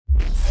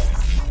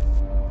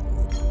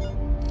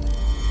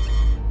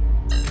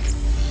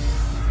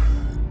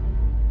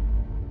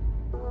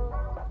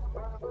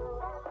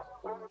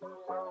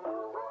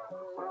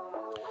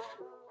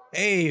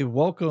Hey,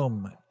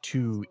 welcome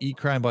to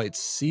eCrimeBytes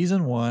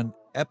Season 1,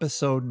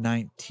 Episode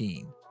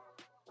 19.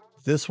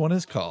 This one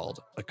is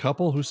called A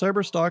Couple Who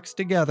Cyberstalks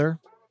Together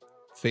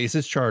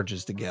Faces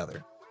Charges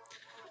Together.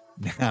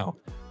 Now,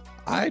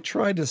 I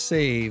tried to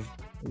save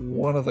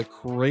one of the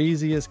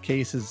craziest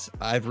cases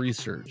I've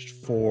researched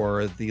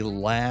for the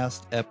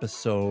last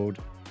episode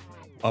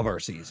of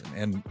our season.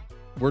 And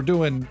we're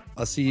doing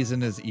a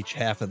season as each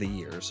half of the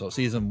year. So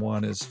season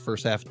 1 is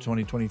first half of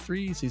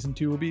 2023. Season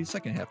 2 will be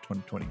second half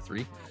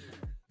 2023.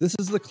 This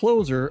is the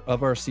closer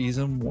of our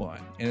season 1,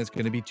 and it's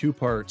going to be 2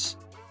 parts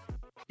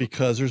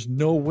because there's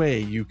no way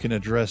you can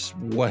address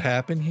what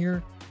happened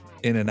here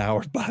in an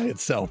hour by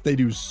itself. They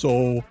do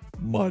so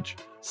much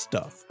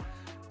stuff.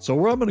 So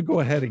I'm going to go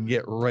ahead and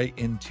get right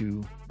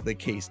into the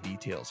case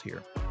details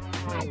here.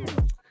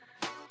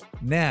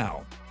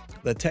 Now,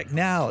 the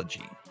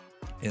technology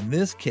in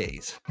this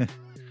case,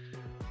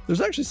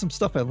 there's actually some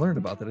stuff I learned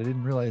about that I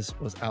didn't realize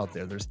was out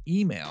there. There's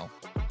email,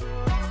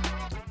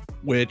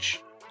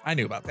 which I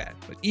knew about that,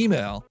 but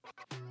email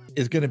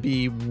is going to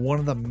be one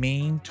of the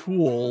main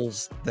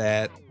tools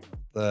that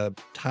the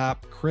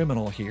top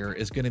criminal here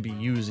is going to be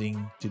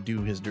using to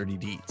do his dirty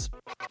deeds.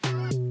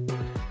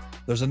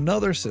 There's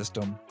another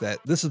system that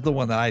this is the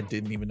one that I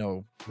didn't even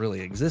know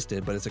really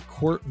existed, but it's a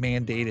court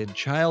mandated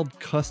child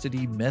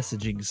custody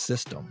messaging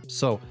system.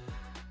 So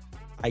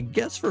I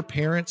guess for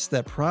parents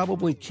that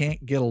probably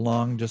can't get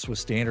along just with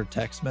standard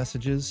text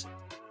messages,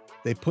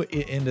 they put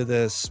it into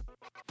this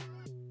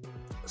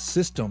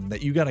system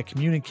that you got to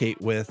communicate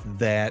with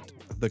that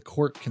the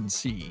court can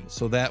see.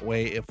 So that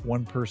way, if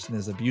one person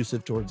is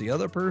abusive towards the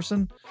other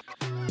person,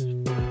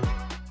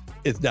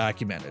 it's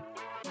documented.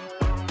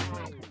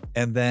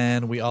 And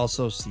then we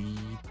also see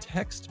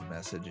text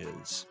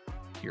messages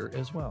here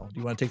as well. Do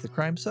you want to take the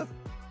crime, Seth?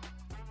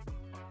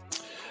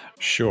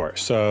 Sure.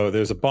 So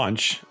there's a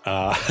bunch.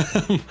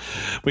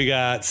 We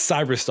got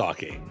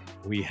cyberstalking.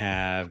 We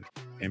have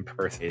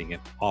impersonating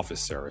an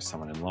officer or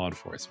someone in law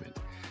enforcement.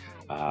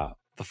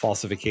 The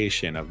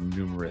falsification of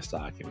numerous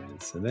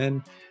documents. And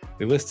then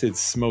we listed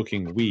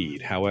smoking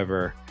weed.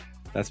 However,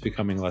 that's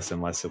becoming less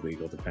and less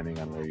illegal depending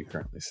on where you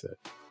currently sit.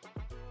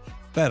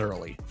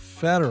 Federally,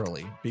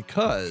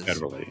 because...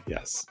 Federally,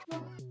 yes.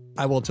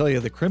 I will tell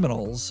you the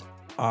criminals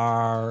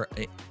are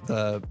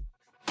the...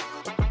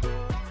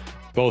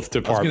 Both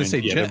departments,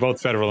 they're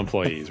both federal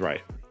employees,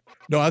 right?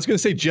 No, I was going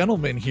to say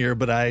gentlemen here,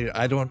 but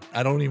I don't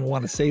even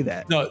want to say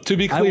that. No, to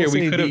be clear,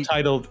 we could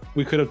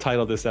have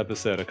titled this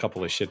episode "A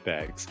Couple of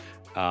Shitbags,"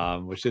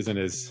 which isn't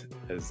as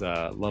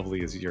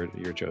lovely as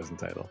your chosen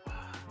title.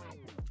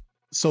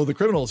 So the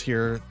criminals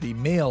here, the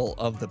male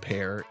of the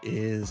pair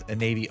is a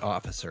Navy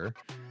officer,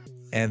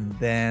 and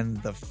then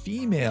the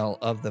female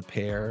of the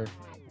pair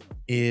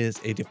is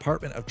a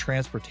Department of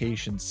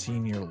Transportation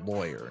senior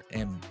lawyer,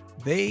 and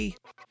they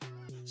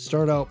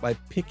start out by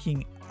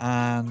picking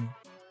on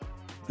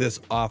this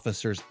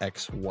officer's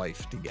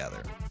ex-wife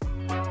together.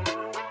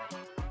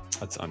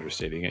 That's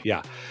understating it.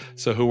 Yeah.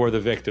 So who are the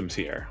victims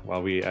here?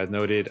 Well, we as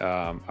noted,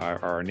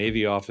 our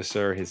Navy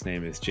officer, his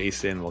name is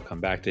Jason. We'll come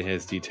back to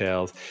his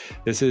details.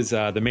 This is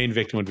the main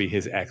victim would be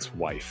his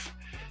ex-wife.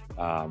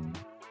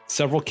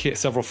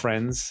 Several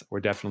friends were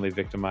definitely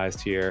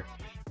victimized here.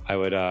 I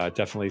would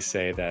definitely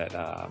say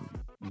that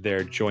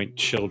their joint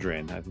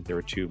children, I think there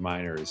were 2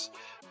 minors,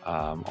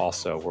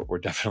 also were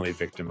definitely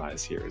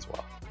victimized here as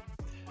well.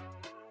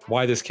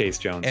 Why this case,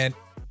 Jones? And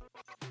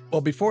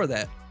well, before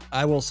that,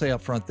 I will say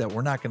up front that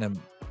we're not going to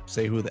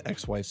say who the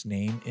ex-wife's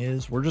name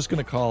is. We're just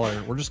going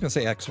to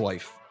say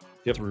ex-wife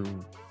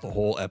through the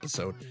whole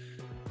episode.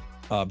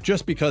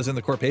 Just because in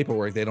the court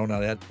paperwork, they don't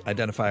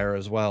identify her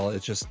as well.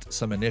 It's just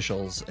some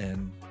initials,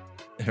 and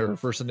her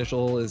first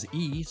initial is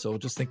E. So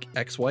just think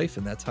ex-wife,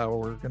 and that's how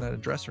we're going to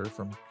address her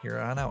from here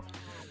on out.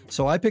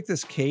 So I picked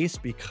this case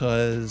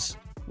because,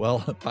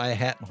 well, buy a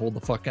hat and hold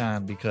the fuck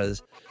on,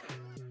 because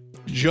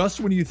just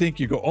when you think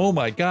you go, oh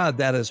my God,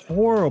 that is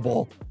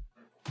horrible,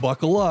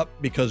 buckle up,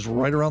 because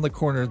right around the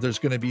corner, there's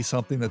going to be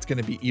something that's going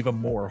to be even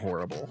more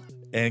horrible.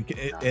 And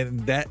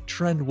that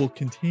trend will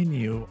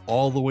continue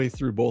all the way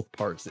through both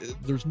parts.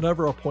 There's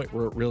never a point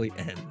where it really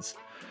ends.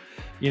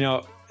 You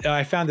know,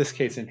 I found this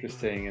case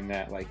interesting in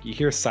that, like, you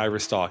hear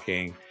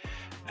cyberstalking,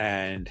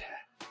 and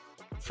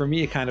for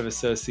me, it kind of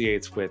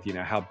associates with, you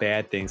know, how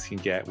bad things can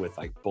get with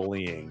like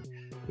bullying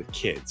with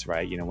kids,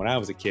 right? You know, when I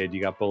was a kid,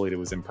 you got bullied, it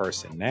was in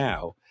person.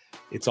 Now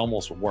it's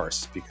almost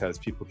worse because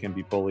people can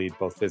be bullied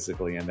both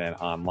physically and then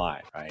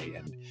online, right?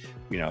 And,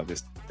 you know,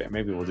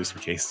 maybe we'll do some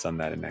cases on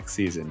that in next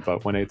season.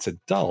 But when it's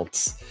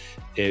adults,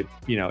 it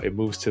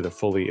moves to the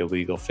fully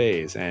illegal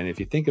phase. And if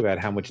you think about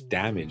how much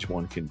damage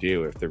one can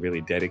do if they're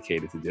really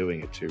dedicated to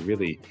doing it, to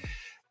really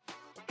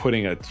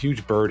putting a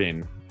huge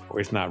burden, or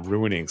if not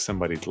ruining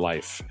somebody's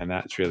life. And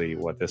that's really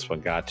what this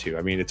one got to.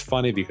 I mean, it's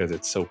funny because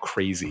it's so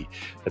crazy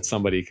that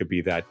somebody could be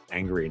that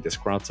angry and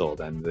disgruntled,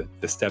 and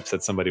the steps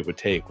that somebody would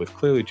take with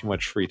clearly too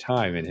much free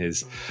time in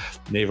his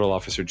naval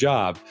officer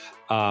job.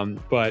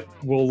 But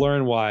we'll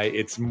learn why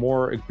it's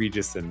more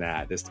egregious than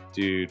that. This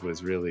dude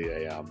was really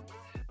a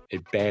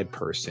bad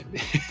person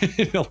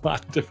in a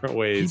lot of different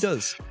ways.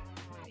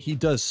 he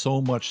does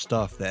so much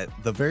stuff that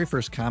the very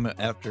first comment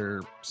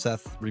after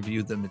Seth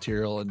reviewed the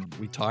material and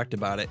we talked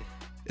about it,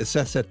 is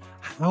Seth said,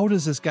 how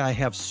does this guy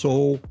have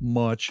so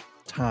much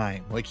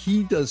time? Like,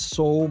 he does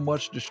so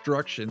much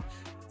destruction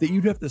that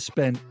you'd have to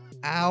spend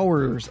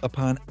hours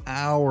upon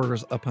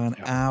hours upon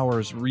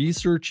hours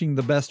researching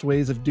the best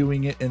ways of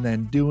doing it and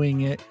then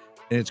doing it.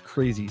 And it's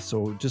crazy.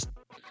 So just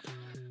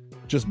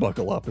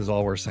buckle up is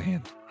all we're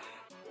saying.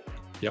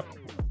 Yep.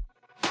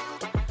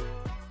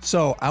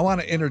 So I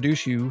want to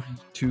introduce you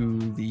to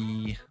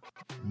the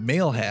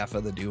male half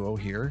of the duo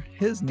here.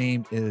 His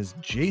name is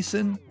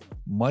Jason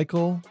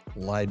Michael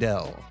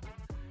Liddell,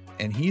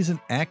 and he's an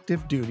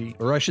active duty,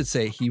 or I should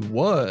say he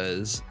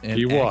was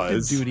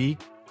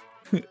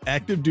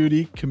active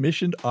duty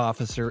commissioned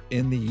officer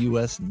in the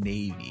U.S.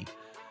 Navy.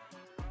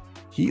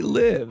 He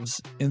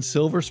lives in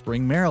Silver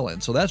Spring,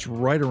 Maryland. So that's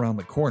right around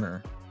the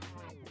corner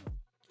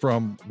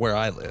from where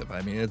I live.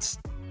 I mean, it's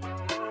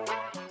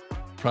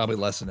probably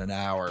less than an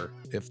hour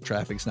if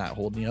traffic's not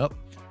holding up.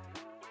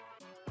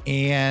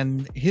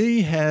 And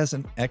he has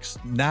an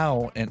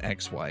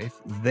ex-wife.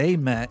 They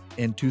met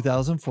in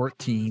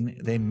 2014.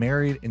 They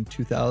married in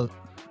 2000.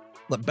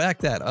 Back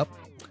that up.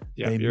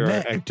 Yeah, they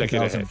met in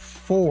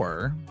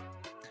 2004.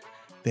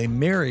 They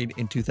married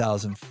in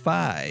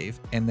 2005,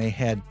 and they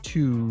had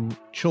 2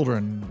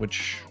 children,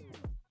 which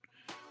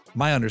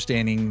my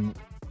understanding,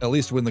 at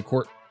least when the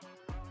court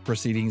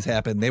proceedings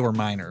happened, they were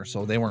minor,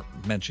 so they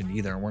weren't mentioned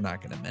either, and we're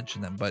not going to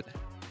mention them. But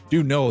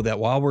do know that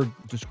while we're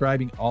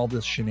describing all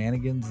this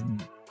shenanigans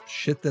and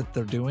shit that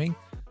they're doing,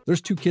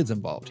 there's 2 kids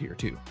involved here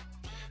too.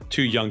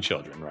 2 young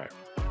children, right?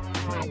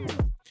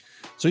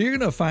 So you're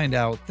going to find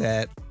out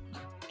that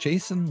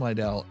Jason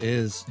Liddell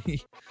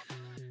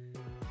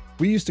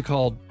we used to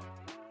call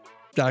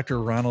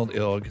Dr. Ronald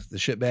Ilg the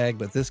shitbag,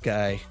 but this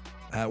guy,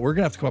 we're going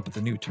to have to come up with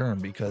a new term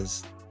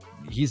because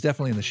he's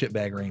definitely in the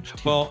shitbag range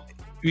too. Well,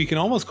 you can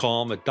almost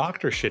call him a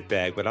Dr.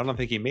 shitbag, but I don't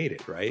think he made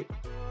it, right?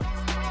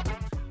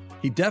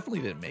 He definitely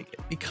didn't make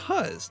it,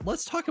 because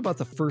let's talk about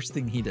the first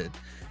thing he did.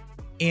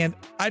 And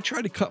I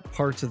tried to cut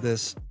parts of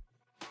this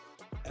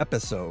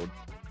episode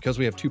because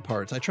we have 2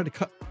 parts. I tried to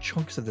cut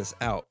chunks of this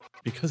out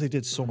because they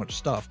did so much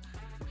stuff.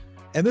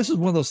 And this is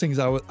one of those things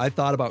I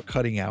thought about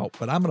cutting out,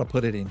 but I'm going to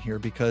put it in here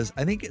because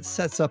I think it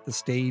sets up the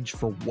stage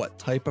for what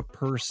type of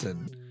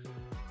person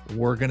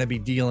we're going to be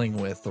dealing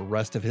with the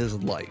rest of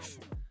his life,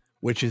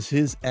 which is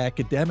his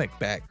academic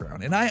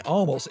background. And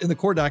in the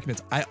court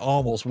documents, I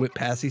almost went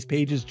past these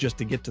pages just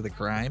to get to the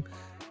crime.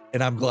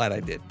 And I'm glad I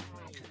did,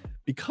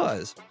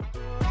 because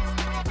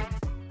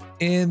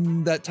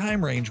in that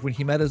time range when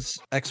he met his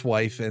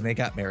ex-wife and they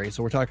got married,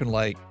 so we're talking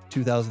like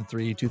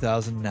 2003,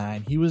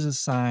 2009, he was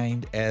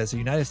assigned as a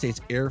United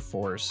States Air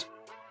Force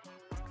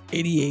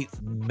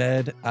 88th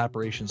Med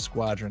Operations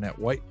Squadron at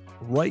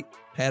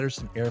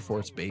Wright-Patterson Air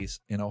Force Base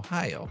in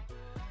Ohio.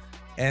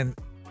 And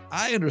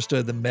I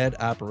understood the med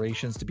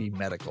operations to be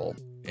medical,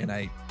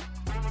 and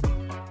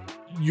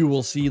you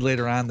will see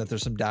later on that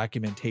there's some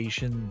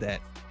documentation that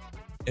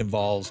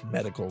involves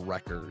medical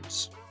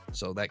records.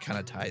 So that kind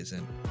of ties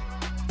in.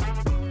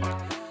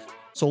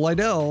 So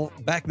Liddell,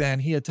 back then,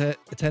 he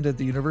attended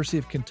the University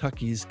of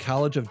Kentucky's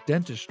College of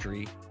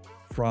Dentistry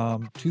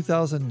from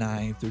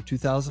 2009 through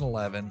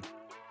 2011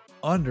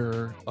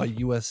 under a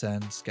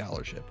USN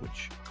scholarship,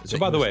 which is, so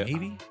by the way,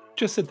 Navy?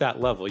 Just at that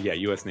level, yeah,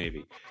 U.S.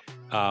 Navy,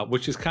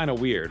 which is kind of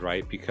weird,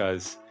 right?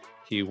 Because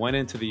he went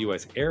into the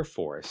U.S. Air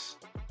Force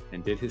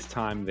and did his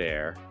time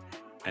there,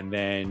 and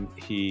then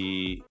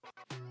it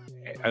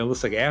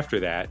looks like after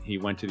that, he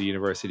went to the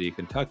University of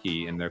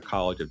Kentucky in their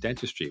College of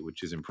Dentistry,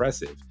 which is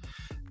impressive,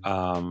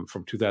 from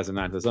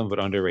 2009 to 2011, but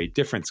under a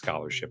different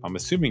scholarship. I'm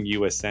assuming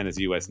USN is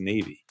U.S.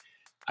 Navy.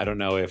 I don't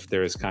know if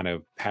there's kind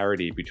of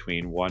parity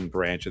between one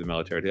branch of the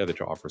military and the other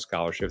to offer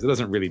scholarships. It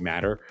doesn't really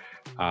matter,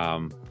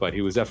 but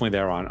he was definitely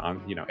there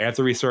on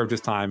after he served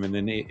his time in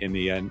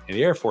the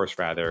Air Force.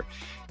 Rather,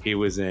 he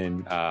was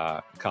in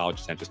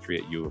College of Dentistry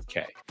at U of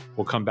K.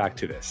 We'll come back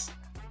to this.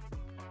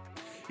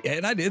 Yeah,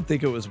 and I did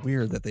think it was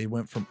weird that they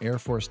went from Air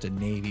Force to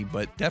Navy,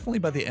 but definitely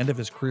by the end of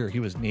his career,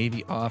 he was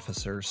Navy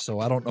officer.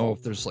 So I don't know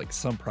if there's like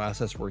some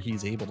process where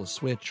he's able to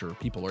switch or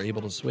people are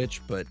able to switch,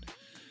 but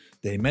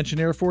they mentioned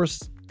Air Force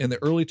in the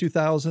early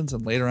 2000s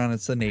and later on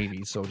it's the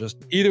Navy. So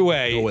just either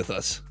way, go with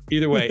us.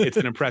 Either way, it's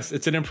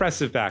an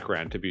impressive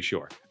background to be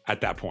sure at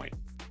that point.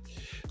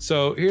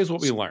 So here's what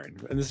we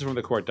learned, and this is from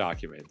the court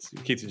documents.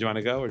 Keith, do you want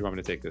to go or do you want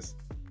me to take this?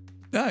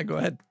 Yeah, go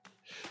ahead.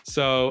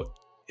 So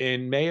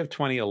in May of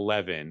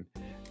 2011,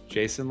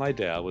 Jason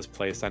Liddell was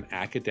placed on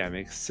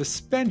academic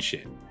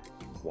suspension.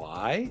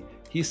 Why?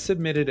 He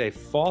submitted a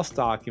false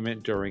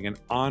document during an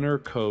honor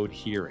code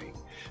hearing.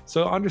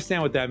 So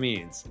understand what that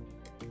means.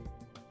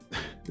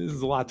 This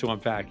is a lot to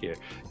unpack here.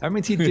 That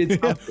means he did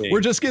something.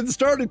 We're just getting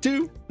started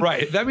too.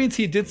 Right. That means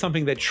he did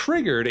something that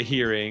triggered a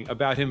hearing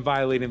about him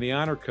violating the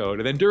honor code.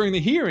 And then during the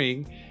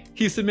hearing,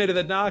 he submitted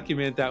a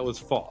document that was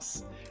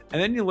false.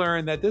 And then you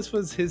learn that this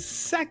was his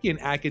second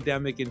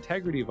academic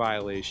integrity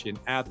violation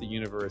at the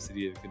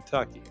University of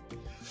Kentucky.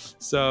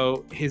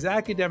 So his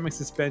academic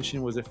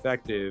suspension was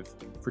effective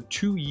for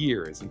 2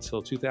 years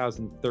until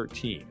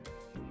 2013.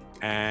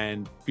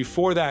 And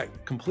before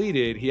that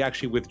completed, he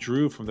actually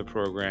withdrew from the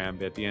program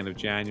at the end of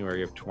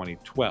January of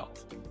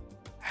 2012.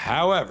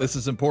 However, This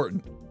is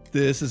important.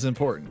 This is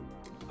important.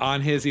 on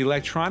his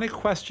electronic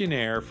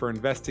questionnaire for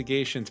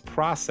investigations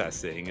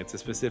processing, it's a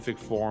specific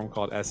form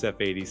called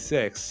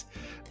SF-86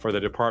 for the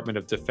Department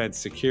of Defense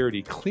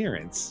Security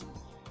clearance.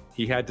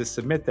 He had to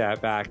submit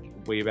that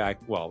way back,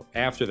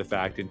 after the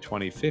fact in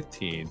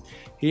 2015.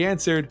 He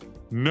answered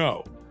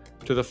no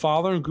to the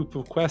following group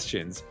of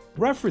questions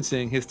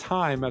referencing his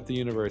time at the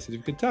University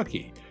of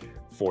Kentucky.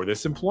 For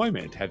this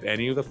employment, have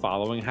any of the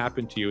following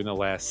happened to you in the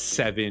last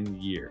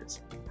 7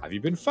 years? Have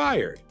you been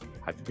fired?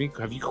 Have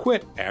you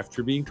quit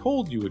after being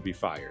told you would be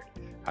fired?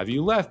 Have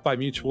you left by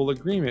mutual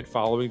agreement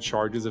following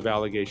charges of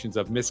allegations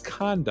of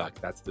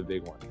misconduct? That's the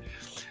big one.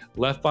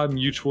 Left by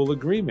mutual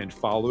agreement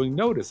following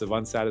notice of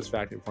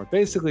unsatisfactory performance.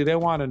 Basically, they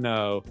want to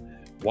know,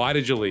 why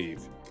did you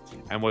leave?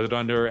 And was it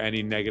under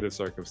any negative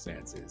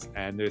circumstances?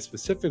 And the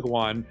specific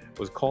one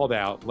was called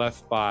out,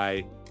 left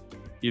by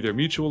either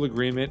mutual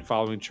agreement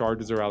following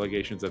charges or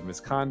allegations of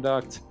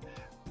misconduct,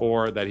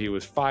 or that he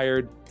was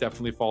fired.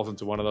 Definitely falls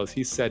into one of those.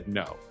 He said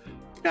no.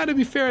 Now, to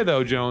be fair,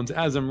 though, Jones,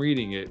 as I'm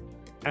reading it,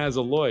 as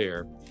a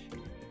lawyer,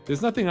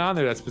 there's nothing on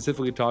there that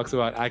specifically talks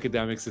about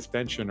academic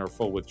suspension or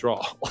full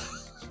withdrawal.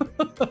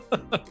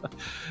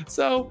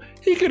 So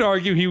he could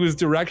argue he was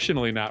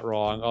directionally not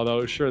wrong,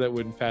 although sure that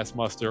wouldn't pass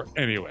muster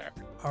anywhere.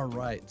 All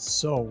right.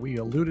 So we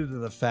alluded to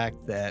the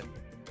fact that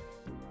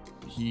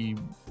he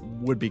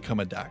would become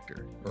a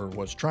doctor, or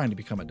was trying to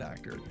become a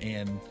doctor.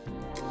 And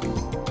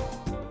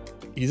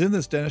he's in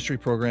this dentistry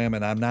program,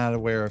 and I'm not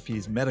aware if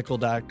he's medical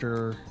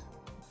doctor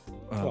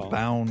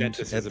bound at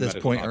this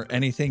point or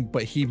anything,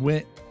 but he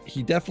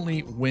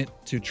definitely went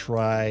to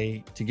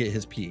try to get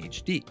his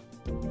PhD.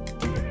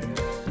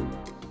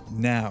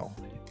 Now,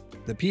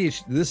 the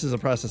PhD, this is a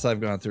process I've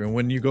gone through. And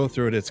when you go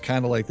through it, it's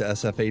kind of like the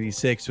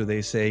SF-86 where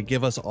they say,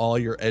 give us all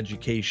your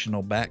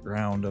educational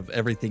background of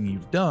everything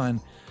you've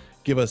done.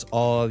 Give us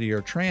all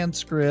your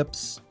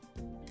transcripts.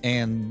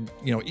 And,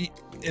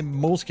 in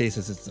most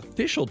cases, it's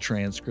official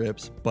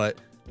transcripts. But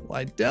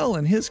Lydell,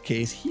 in his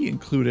case, he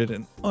included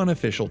an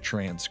unofficial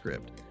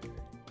transcript.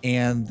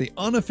 And the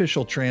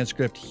unofficial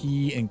transcript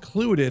he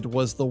included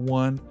was the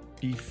one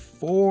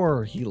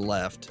before he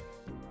left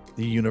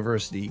the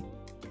University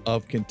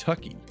of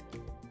Kentucky.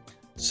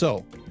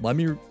 So let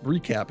me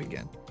recap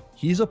again.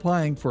 He's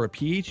applying for a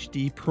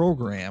PhD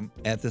program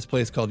at this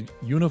place called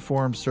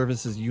Uniformed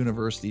Services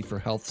University for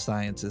Health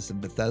Sciences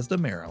in Bethesda,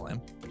 Maryland.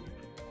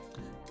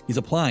 He's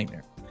applying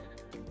there.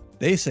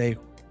 They say,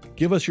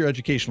 give us your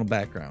educational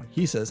background.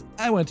 He says,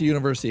 I went to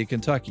University of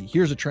Kentucky.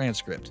 Here's a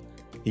transcript.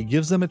 He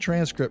gives them a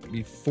transcript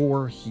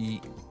before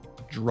he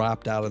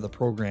dropped out of the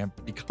program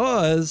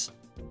because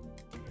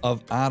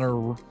of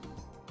honor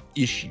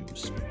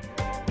issues.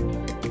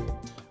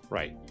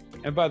 Right.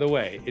 And by the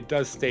way, it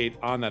does state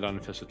on that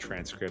unofficial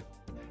transcript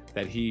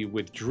that he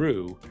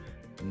withdrew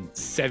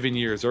 7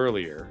 years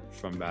earlier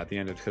from the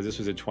end of, because this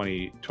was in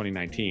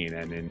 2019,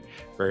 and in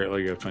very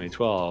early of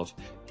 2012,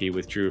 he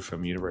withdrew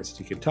from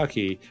University of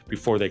Kentucky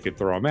before they could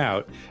throw him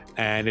out.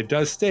 And it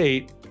does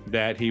state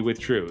that he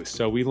withdrew.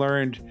 So we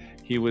learned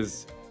he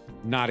was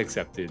not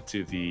accepted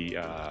to the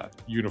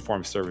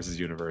Uniformed Services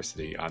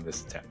University on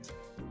this attempt.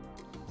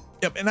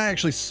 Yep. And I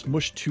actually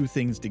smushed two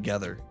things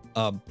together.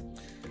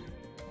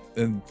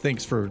 And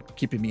thanks for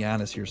keeping me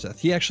honest here, Seth.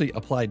 He actually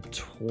applied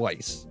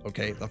twice.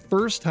 Okay. The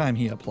first time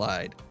he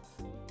applied,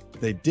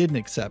 they didn't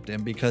accept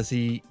him because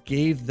he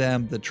gave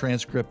them the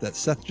transcript that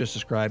Seth just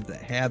described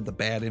that had the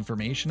bad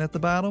information at the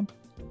bottom.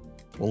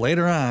 Well,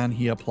 later on,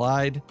 he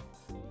applied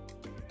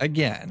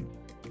again.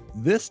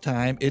 This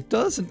time, it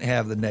doesn't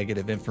have the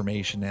negative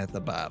information at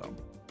the bottom.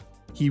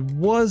 He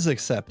was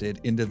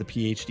accepted into the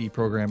PhD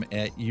program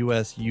at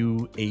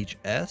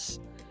USUHS,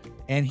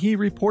 and he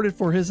reported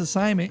for his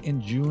assignment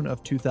in June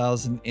of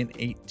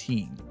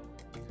 2018.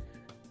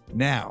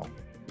 Now,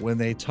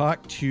 when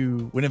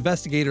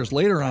investigators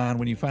later on,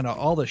 when you find out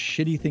all the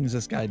shitty things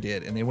this guy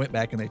did, and they went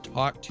back and they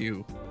talked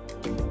to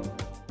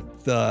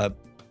the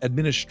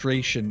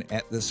administration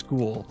at the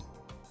school,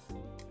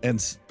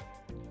 and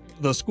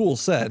the school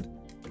said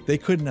they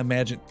couldn't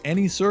imagine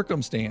any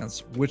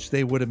circumstance which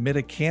they would admit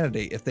a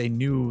candidate if they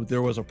knew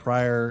there was a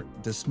prior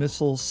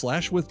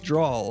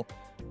dismissal/withdrawal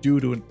due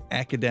to an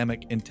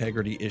academic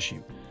integrity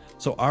issue.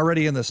 So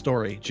already in the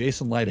story,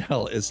 Jason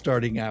Lydell is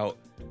starting out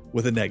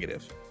with a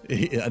negative.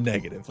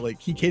 Like,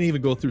 he can't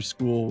even go through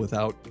school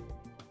without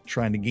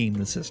trying to game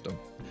the system.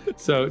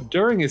 So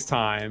during his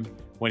time,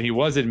 when he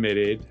was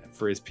admitted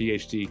for his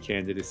PhD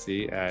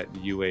candidacy at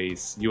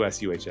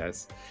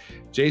USUHS,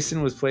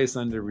 Jason was placed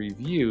under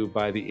review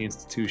by the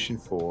Institution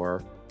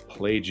for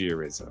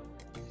Plagiarism.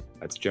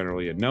 That's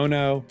generally a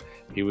no-no.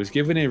 He was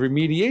given a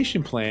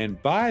remediation plan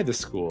by the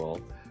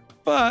school,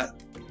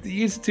 but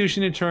the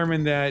institution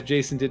determined that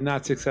Jason did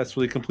not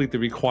successfully complete the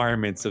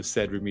requirements of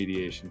said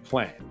remediation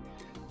plan.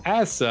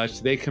 As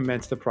such, they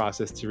commenced the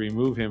process to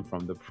remove him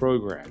from the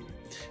program.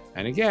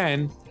 And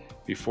again,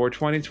 before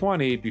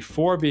 2020,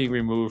 before being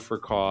removed for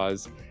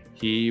cause,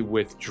 he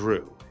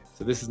withdrew.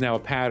 So this is now a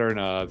pattern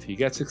of he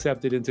gets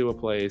accepted into a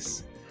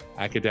place,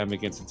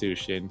 academic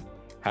institution,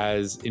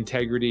 has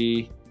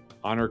integrity,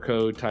 honor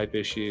code type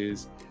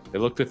issues. They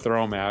look to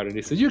throw him out, and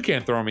he says, "You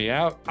can't throw me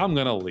out. I'm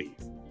going to leave."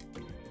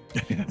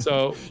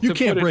 So you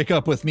can't break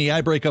up with me.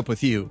 I break up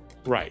with you.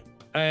 Right.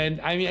 And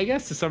I mean, I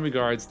guess to some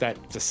regards,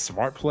 that's a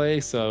smart play.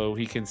 So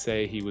he can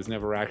say he was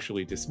never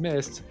actually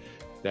dismissed,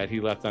 that he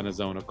left on his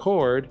own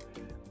accord.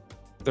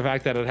 The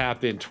fact that it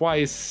happened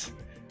twice,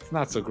 it's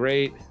not so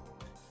great.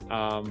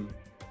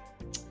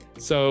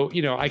 So,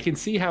 I can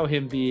see how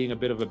him being a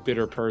bit of a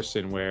bitter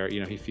person where,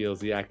 he feels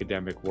the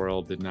academic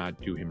world did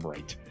not do him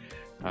right.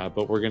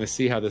 But we're going to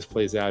see how this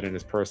plays out in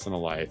his personal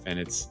life. And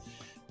it's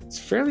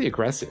fairly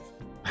aggressive.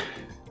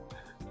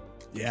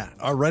 Yeah,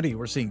 already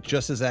we're seeing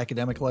just his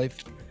academic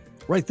life.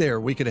 Right there,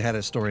 we could have had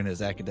a story in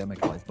his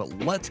academic life. But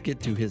let's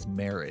get to his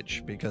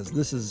marriage, because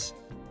this is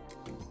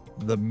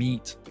the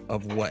meat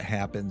of what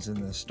happens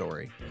in this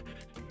story.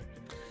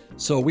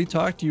 So we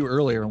talked to you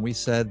earlier and we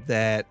said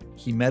that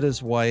he met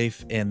his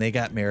wife and they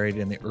got married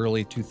in the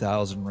early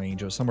 2000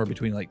 range. It was somewhere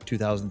between like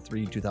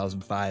 2003,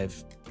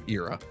 2005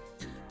 era.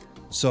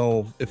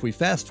 So if we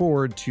fast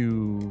forward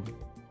to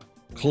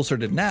closer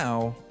to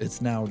now, it's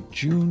now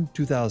June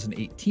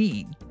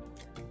 2018.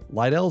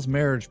 Lydell's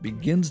marriage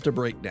begins to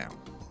break down.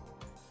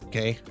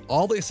 Okay.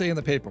 All they say in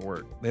the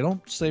paperwork, they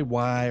don't say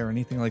why or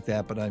anything like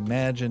that, but I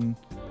imagine,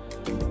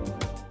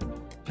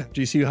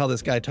 do you see how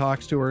this guy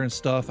talks to her and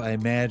stuff? I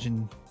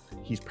imagine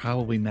he's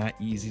probably not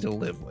easy to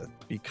live with,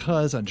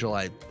 because on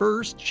July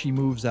 1st, she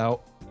moves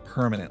out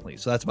permanently.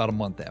 So that's about a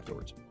month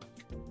afterwards.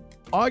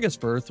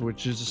 August 1st,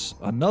 which is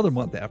another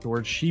month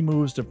afterwards, she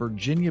moves to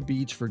Virginia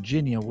Beach,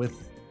 Virginia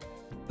with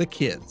the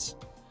kids.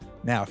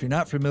 Now, if you're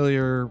not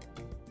familiar,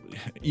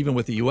 even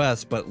with the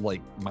US, but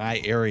like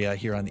my area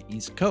here on the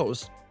East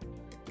Coast,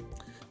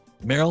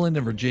 Maryland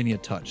and Virginia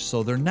touch.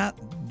 So they're not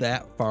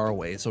that far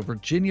away. So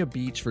Virginia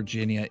Beach,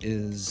 Virginia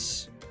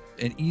is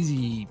an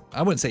easy,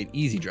 I wouldn't say an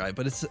easy drive,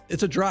 but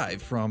it's a drive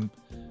from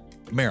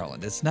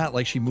Maryland. It's not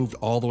like she moved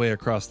all the way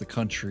across the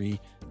country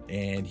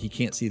and he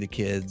can't see the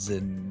kids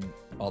and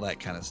all that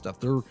kind of stuff.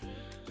 They're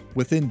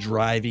within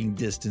driving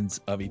distance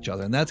of each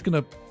other. And that's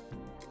going to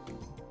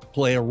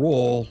play a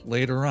role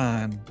later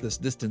on, this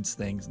distance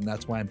things. And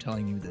that's why I'm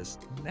telling you this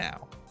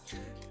now.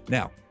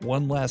 Now,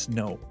 one last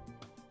note.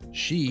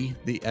 She,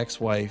 the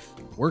ex-wife,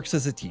 works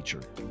as a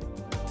teacher.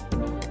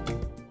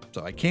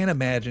 So I can't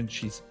imagine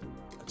she's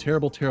a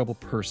terrible, terrible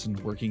person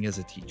working as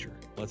a teacher.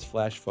 Let's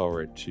flash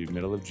forward to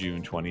middle of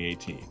June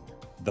 2018,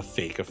 the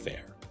fake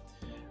affair.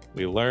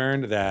 We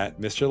learned that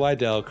Mr.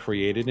 Lydell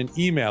created an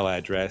email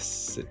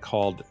address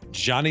called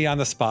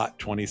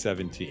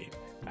JohnnyOnTheSpot2017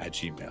 at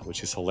Gmail,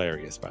 which is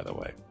hilarious, by the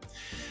way.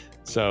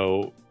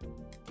 So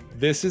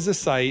this is a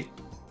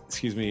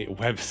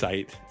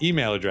website,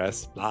 email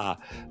address,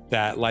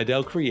 that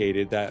Lydell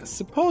created that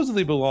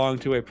supposedly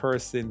belonged to a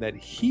person that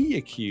he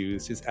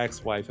accused his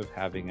ex-wife of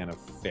having an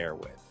affair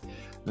with.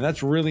 And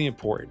that's really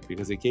important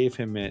because it gave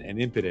him an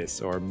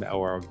impetus or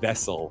a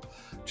vessel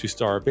to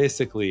start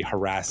basically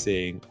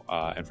harassing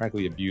and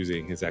frankly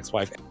abusing his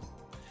ex-wife.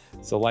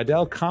 So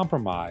Lydell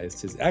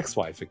compromised his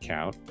ex-wife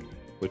account,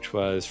 which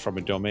was from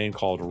a domain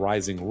called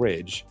Rising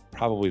Ridge,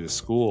 probably the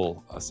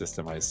school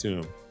system, I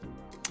assume.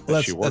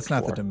 Well, that's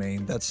not the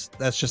domain. That's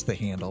just the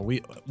handle.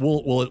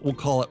 We'll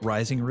call it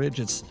Rising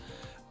Ridge.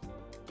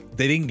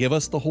 They didn't give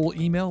us the whole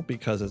email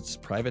because it's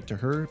private to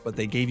her, but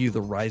they gave you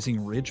the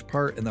Rising Ridge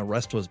part, and the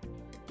rest was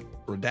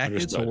redacted.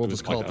 Understood. So we'll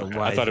just call it the Rising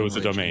Ridge. I thought it was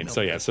a domain.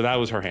 So yeah, so that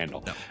was her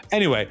handle. No.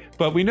 Anyway,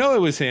 but we know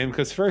it was him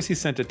because first he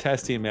sent a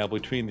test email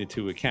between the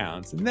two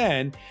accounts, and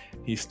then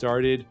he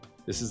started.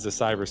 This is the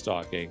cyber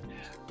stalking,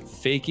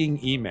 faking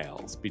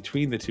emails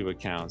between the two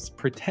accounts,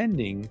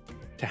 pretending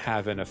to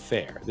have an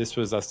affair. This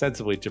was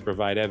ostensibly to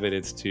provide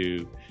evidence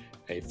to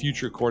a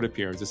future court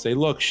appearance to say,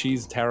 look,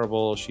 she's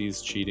terrible,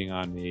 she's cheating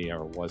on me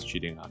or was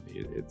cheating on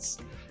me. It's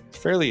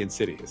fairly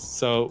insidious.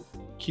 So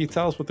Keith,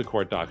 tell us what the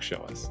court docs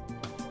show us.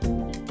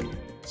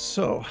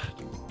 So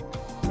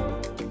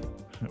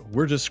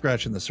we're just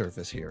scratching the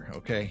surface here,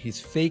 okay? He's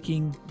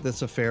faking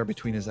this affair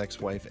between his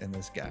ex-wife and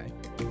this guy.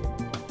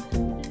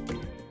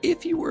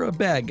 If you were a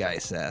bad guy,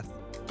 Seth,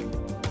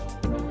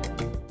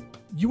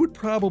 you would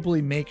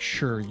probably make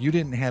sure you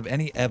didn't have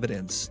any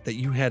evidence that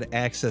you had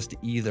access to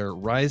either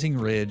Rising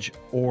Ridge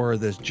or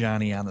this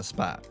Johnny on the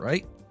Spot,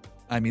 right?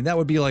 I mean, that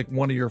would be like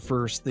one of your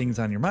first things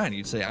on your mind.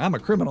 You'd say, I'm a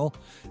criminal.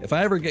 If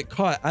I ever get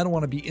caught, I don't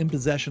want to be in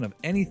possession of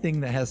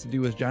anything that has to do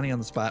with Johnny on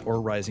the Spot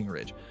or Rising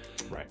Ridge.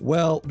 Right.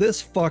 Well,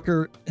 this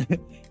fucker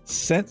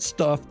sent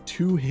stuff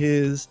to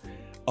his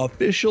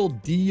official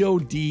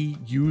DOD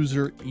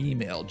user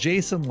email,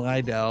 Jason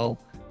Lydell,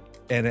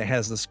 and it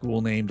has the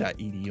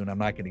schoolname.edu, and I'm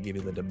not going to give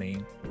you the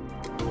domain.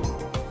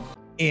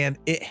 And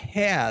it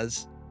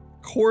has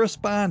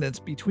correspondence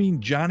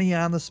between Johnny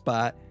on the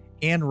Spot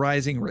and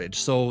Rising Ridge.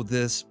 So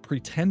this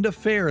pretend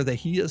affair that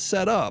he has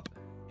set up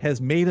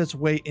has made its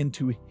way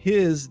into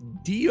his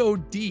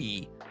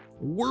DOD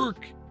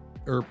work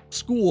or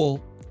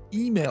school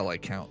email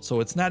account. So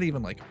it's not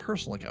even like a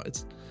personal account,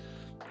 it's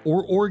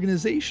or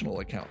organizational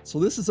account. So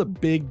this is a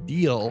big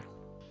deal.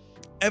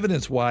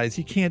 Evidence wise,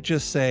 he can't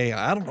just say,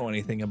 I don't know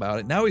anything about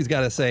it. Now he's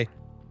got to say,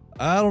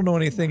 I don't know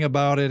anything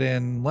about it,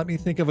 and let me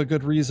think of a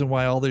good reason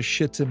why all this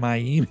shit's in my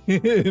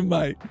email,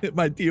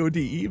 my DoD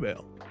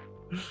email.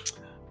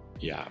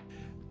 Yeah.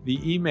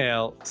 The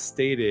email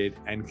stated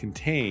and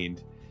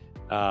contained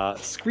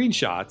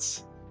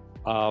screenshots,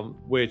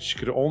 which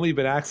could only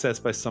been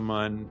accessed by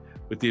someone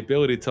with the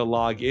ability to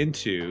log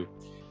into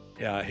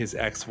his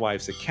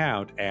ex-wife's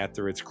account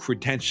after its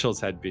credentials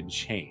had been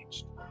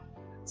changed.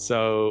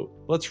 So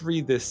let's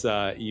read this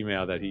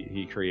email that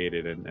he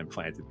created and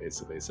planted,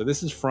 basically. So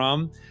this is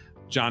from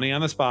Johnny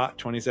on the Spot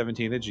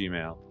 2017 at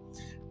Gmail,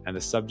 and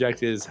the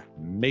subject is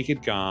 "Make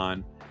It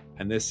Gone,"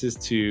 and this is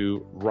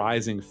to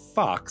Rising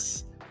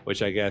Fox,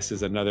 which I guess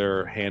is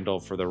another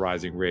handle for the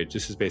Rising Ridge.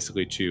 This is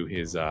basically to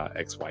his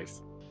ex-wife,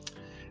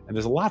 and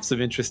there's lots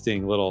of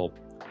interesting little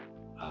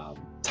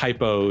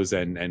typos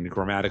and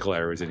grammatical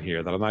errors in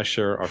here that I'm not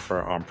sure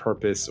are on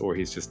purpose or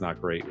he's just not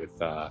great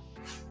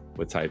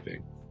with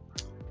typing.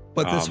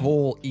 But this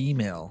whole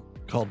email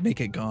called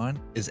 "Make It Gone"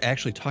 is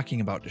actually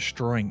talking about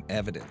destroying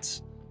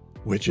evidence,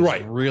 which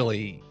is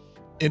really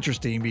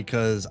interesting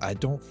because I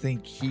don't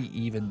think he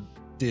even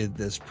did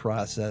this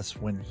process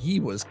when he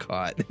was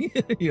caught.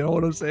 You know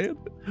what I'm saying?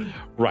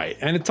 Right.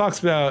 And it talks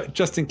about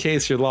just in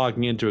case you're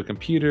logging into a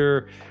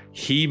computer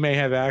he may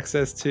have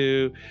access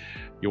to,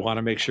 you want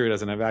to make sure he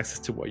doesn't have access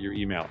to what your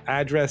email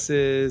address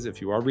is. If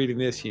you are reading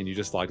this and you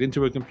just logged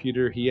into a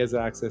computer he has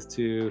access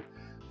to.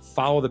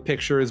 Follow the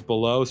pictures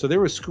below. So there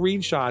were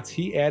screenshots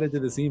he added to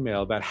this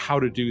email about how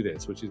to do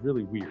this, which is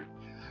really weird.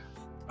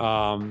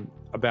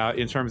 About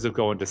in terms of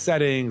going to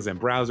settings and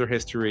browser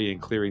history and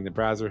clearing the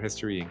browser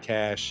history and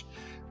cache.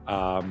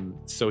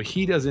 So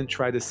he doesn't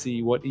try to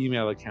see what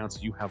email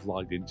accounts you have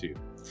logged into.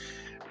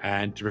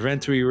 And to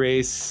prevent having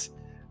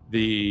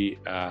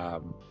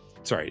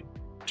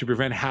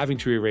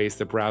to erase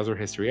the browser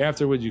history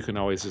afterwards, you can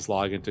always just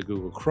log into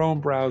Google Chrome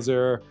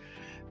browser,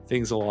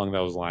 things along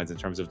those lines in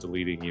terms of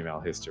deleting email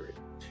history.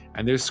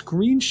 And there's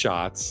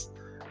screenshots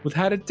with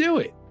how to do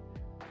it.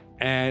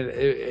 And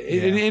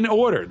in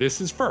order, this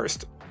is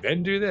first,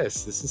 then do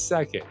this. This is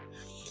second.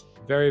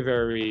 Very,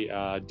 very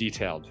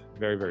detailed.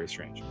 Very, very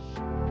strange.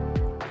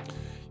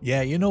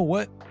 Yeah, you know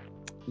what?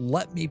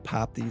 Let me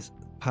pop these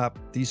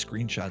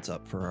screenshots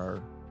up for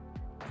our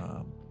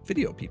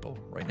video people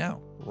right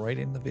now, right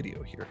in the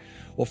video here.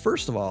 Well,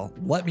 first of all,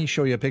 let me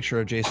show you a picture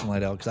of Jason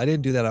Liddell because I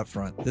didn't do that up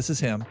front. This is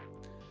him.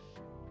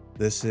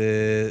 This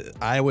is,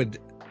 I would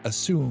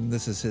assume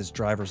this is his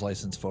driver's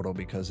license photo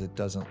because it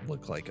doesn't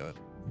look like a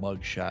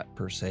mug shot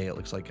per se. It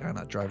looks like on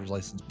a driver's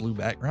license blue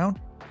background,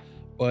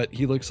 but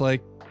he looks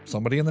like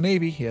somebody in the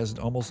Navy. He has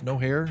almost no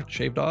hair,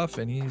 shaved off,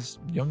 and he's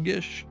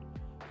youngish.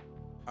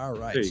 All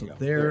right, so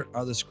there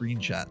are the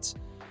screenshots.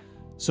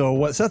 So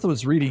what Seth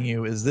was reading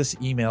you is this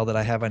email that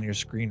I have on your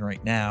screen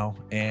right now,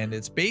 and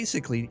it's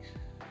basically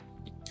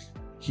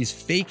he's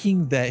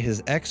faking that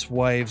his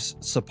ex-wife's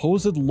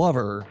supposed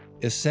lover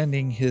is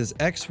sending his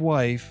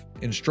ex-wife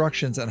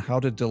instructions on how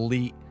to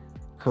delete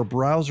her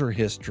browser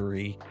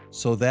history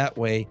so that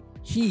way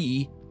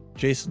he,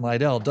 Jason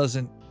Liddell,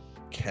 doesn't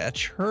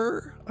catch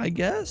her, I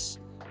guess.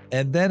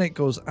 And then it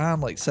goes on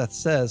like Seth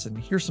says, and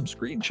here's some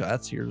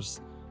screenshots.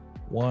 Here's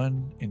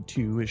 1 and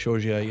 2. It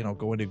shows you,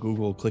 go into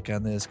Google, click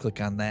on this,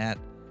 click on that,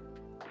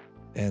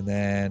 and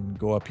then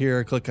go up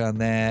here, click on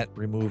that,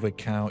 remove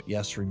account,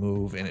 yes,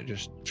 remove, and it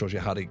just shows you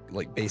how to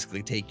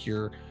basically take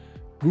your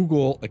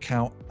Google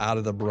account out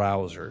of the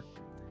browser.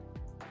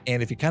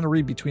 And if you kind of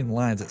read between the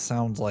lines, it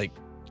sounds like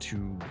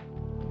to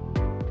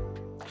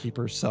keep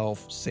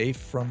herself safe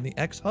from the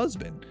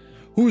ex-husband,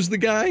 who's the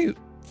guy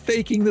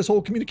faking this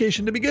whole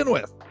communication to begin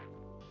with.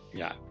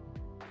 Yeah,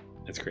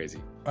 that's crazy.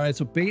 All right,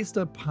 so based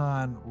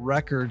upon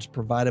records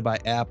provided by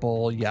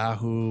Apple,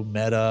 Yahoo,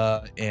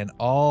 Meta, and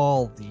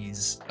all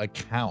these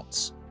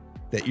accounts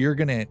that you're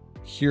going to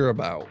hear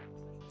about,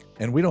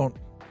 and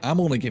I'm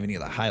only giving you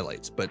the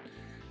highlights, but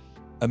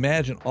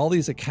imagine all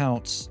these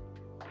accounts.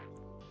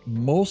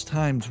 Most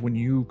times when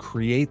you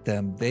create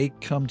them, they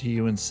come to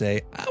you and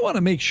say, I want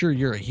to make sure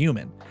you're a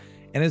human.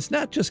 And it's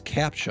not just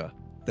CAPTCHA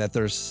that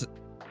they're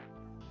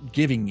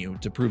giving you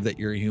to prove that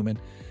you're a human.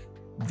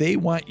 They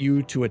want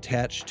you to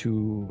attach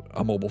to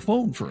a mobile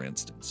phone, for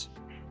instance.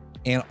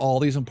 And all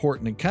these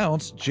important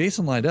accounts,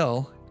 Jason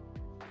Liddell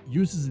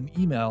uses an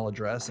email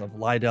address of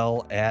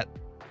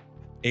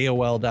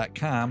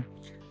Liddell@AOL.com.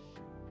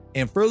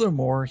 And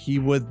furthermore, he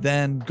would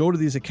then go to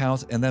these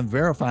accounts and then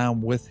verify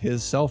them with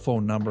his cell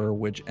phone number,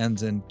 which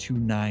ends in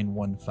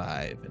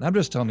 2915. And I'm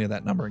just telling you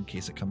that number in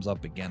case it comes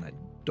up again. I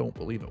don't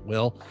believe it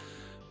will,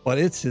 but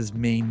it's his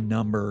main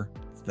number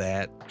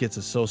that gets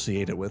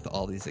associated with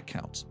all these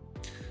accounts.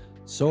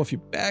 So if you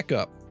back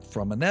up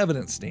from an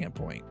evidence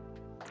standpoint,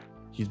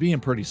 he's being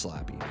pretty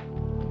sloppy.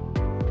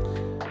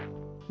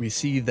 we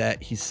see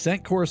that he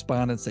sent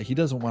correspondence that he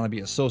doesn't want to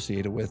be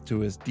associated with to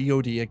his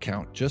DoD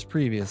account just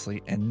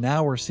previously, and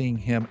now we're seeing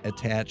him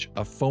attach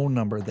a phone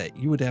number that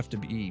you would have to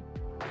be,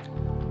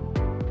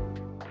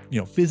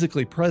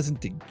 physically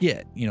present to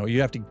get. You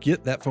have to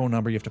get that phone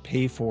number, you have to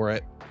pay for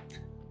it.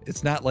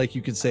 It's not like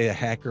you could say a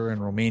hacker in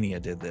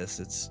Romania did this.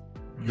 It's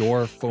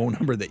your phone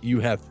number that you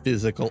have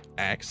physical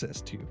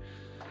access to.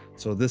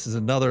 So this is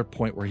another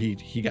point where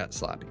he got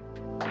sloppy.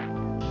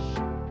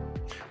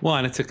 Well,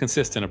 and it's a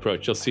consistent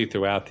approach. You'll see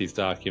throughout these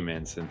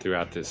documents and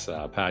throughout this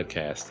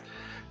podcast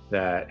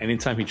that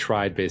anytime he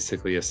tried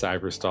basically a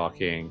cyber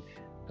stalking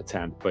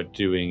attempt, but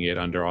doing it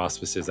under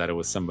auspices that it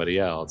was somebody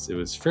else, it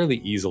was fairly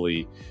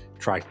easily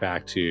tracked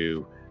back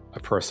to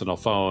a personal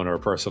phone or a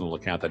personal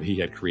account that he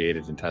had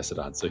created and tested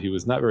on. So he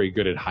was not very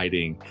good at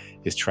hiding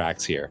his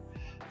tracks here.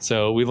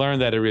 So we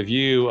learned that a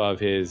review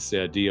of his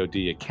DoD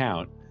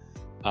account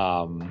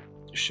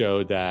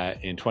showed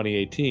that in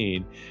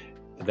 2018,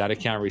 that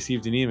account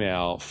received an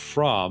email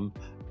from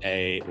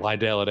a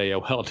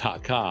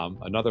Lydell@AOL.com,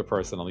 another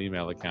personal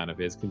email account of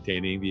his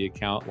containing the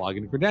account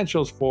login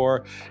credentials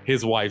for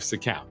his wife's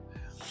account,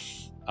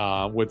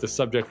 with the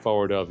subject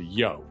forward of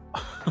 "Yo."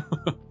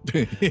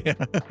 Yeah.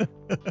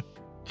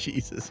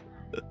 Jesus.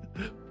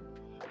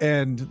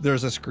 And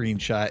there's a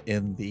screenshot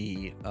in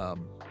the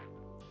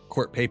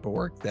court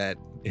paperwork that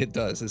it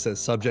does. It says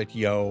subject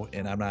 "Yo,"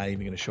 and I'm not even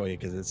going to show you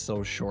because it's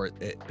so short.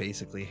 It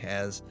basically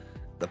has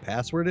the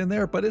password in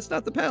there, but it's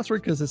not the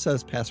password because it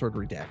says password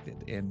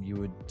redacted. And you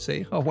would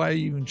say, oh, why are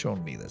you even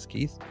showing me this,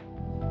 Keith?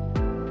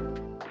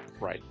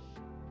 Right.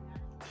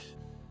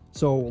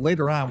 So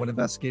later on, when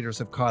investigators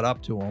have caught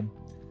up to him,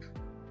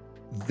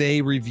 they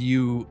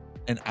review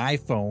an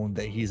iPhone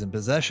that he's in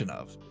possession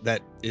of.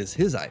 That is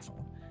his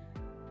iPhone.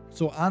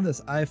 So on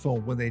this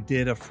iPhone, when they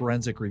did a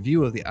forensic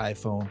review of the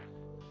iPhone,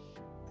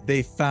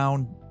 they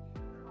found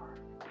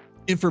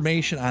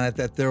information on it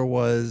that there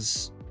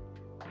was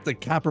the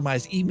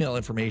compromised email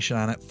information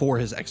on it for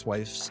his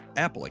ex-wife's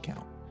Apple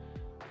account.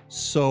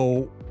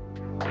 So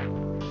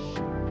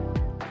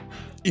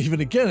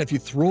even again, if you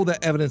throw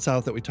that evidence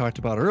out that we talked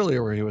about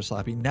earlier where he was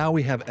sloppy, now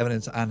we have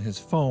evidence on his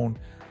phone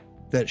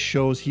that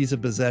shows he's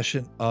in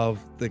possession of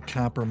the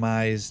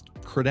compromised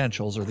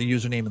credentials or the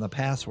username and the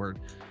password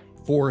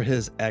for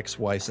his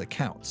ex-wife's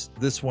accounts.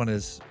 This one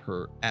is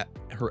her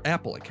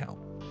Apple account.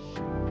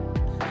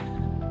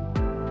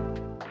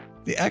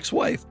 The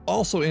ex-wife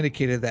also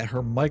indicated that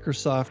her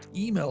Microsoft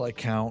email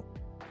account,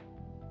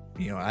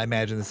 I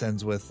imagine this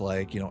ends with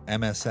like,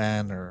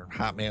 MSN or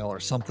Hotmail or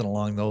something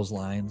along those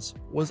lines,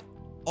 was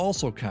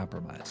also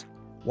compromised.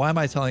 Why am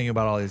I telling you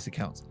about all these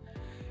accounts?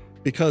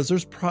 Because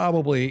there's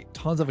probably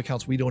tons of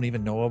accounts we don't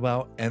even know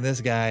about. And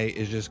this guy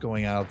is just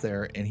going out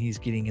there and he's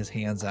getting his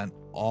hands on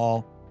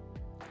all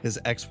his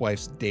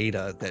ex-wife's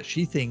data that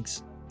she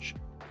thinks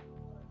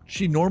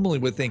she normally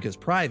would think is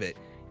private.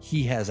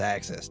 He has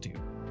access to.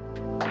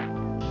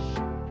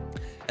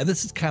 And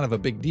this is kind of a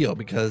big deal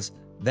because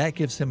that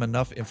gives him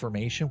enough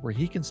information where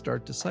he can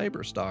start to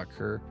cyberstalk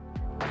her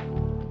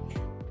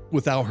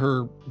without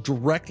her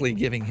directly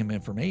giving him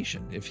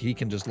information if he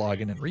can just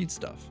log in and read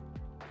stuff.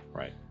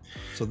 Right.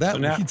 So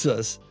that leads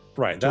us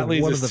that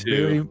leads one us of the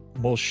to very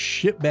most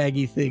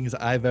shitbaggy things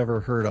I've ever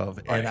heard of.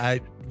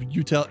 Right. And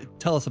you tell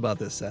us about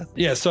this, Seth.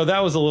 Yeah, so that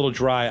was a little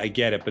dry, I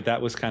get it, but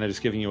that was kind of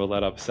just giving you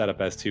a setup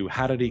as to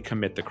how did he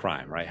commit the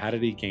crime, right? How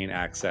did he gain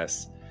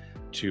access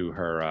to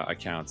her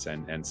accounts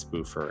and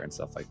spoof her and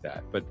stuff like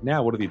that? But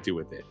now what did he do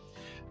with it?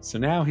 So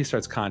now he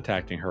starts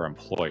contacting her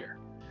employer,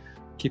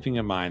 keeping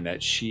in mind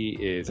that she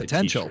is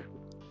potential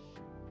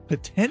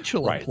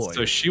right. employee.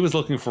 So she was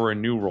looking for a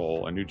new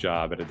role, a new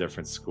job at a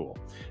different school.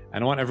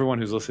 And I want everyone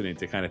who's listening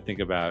to kind of think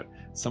about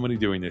somebody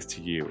doing this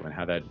to you and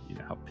how that,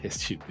 how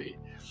pissed you'd be.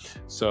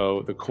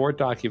 So the court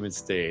documents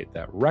state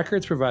that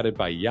records provided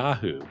by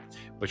Yahoo,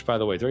 which by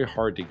the way, it's very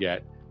hard to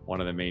get one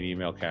of the main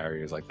email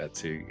carriers like that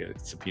to get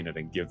subpoenaed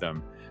and give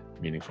them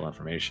meaningful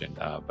information.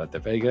 But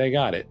they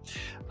got it.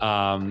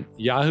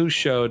 Yahoo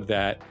showed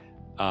that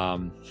I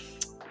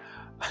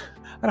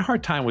had a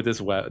hard time with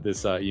this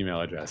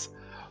email address.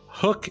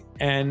 Hook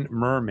and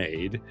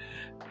Mermaid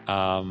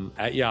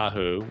at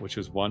Yahoo, which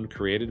was one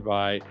created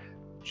by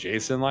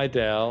Jason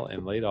Lydell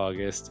in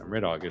mid-August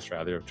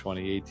of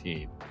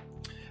 2018,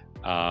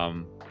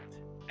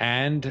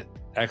 and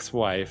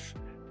ex-wife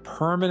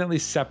permanently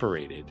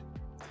separated.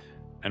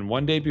 And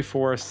one day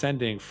before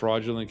sending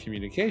fraudulent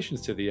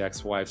communications to the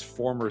ex-wife's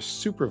former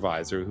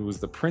supervisor, who was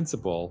the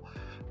principal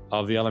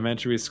of the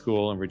elementary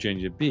school in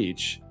Virginia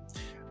Beach,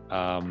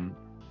 and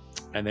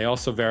they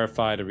also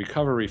verified a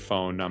recovery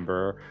phone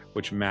number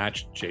which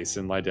matched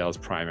Jason Lydell's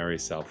primary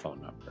cell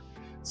phone number.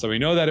 So we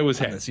know that it was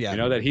him. We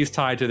know that he's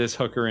tied to this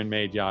hooker and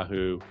maid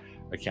Yahoo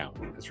account.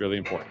 It's really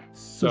important.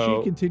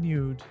 So she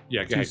continued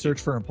to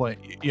search for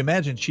employment. You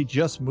imagine she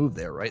just moved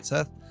there, right,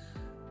 Seth?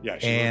 Yeah.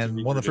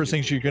 And one of the first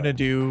things you're going to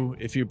do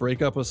if you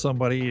break up with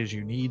somebody is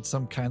you need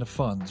some kind of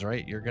funds,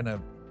 right? You're going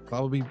to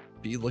probably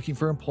be looking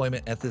for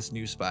employment at this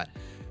new spot.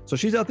 So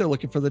she's out there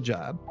looking for the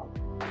job.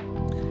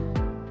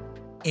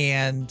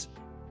 And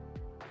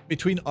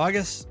between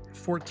August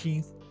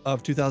 14th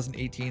of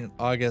 2018 and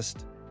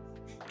August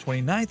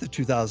 29th of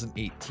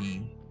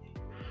 2018,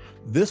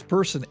 this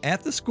person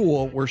at the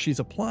school where she's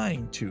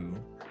applying to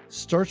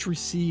starts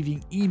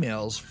receiving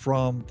emails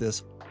from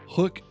this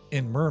hook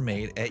and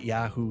mermaid at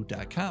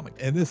yahoo.com.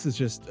 And this is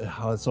just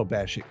how it's so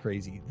batshit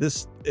crazy.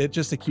 It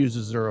just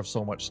accuses her of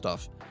so much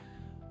stuff.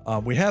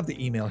 We have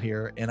the email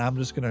here, and I'm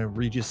just going to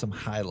read you some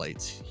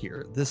highlights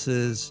here. This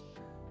is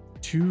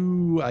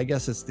I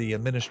guess it's the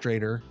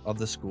administrator of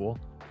the school,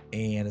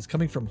 and it's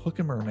coming from Hook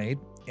and Mermaid,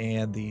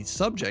 and the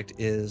subject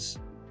is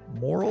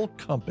moral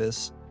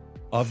compass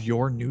of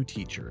your new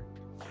teacher.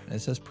 And it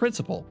says,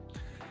 principal,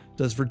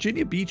 does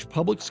Virginia Beach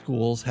Public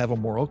Schools have a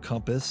moral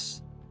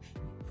compass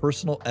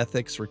personal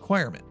ethics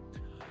requirement?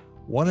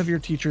 One of your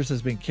teachers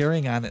has been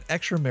carrying on an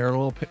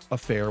extramarital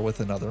affair with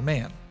another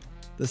man.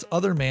 This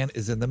other man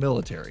is in the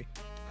military.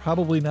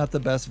 Probably not the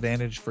best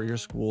vantage for your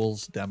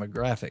school's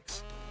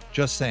demographics.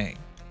 Just saying.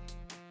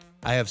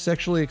 I have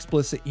sexually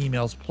explicit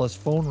emails plus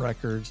phone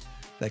records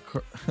that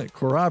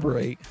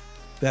corroborate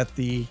that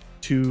the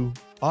two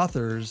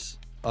authors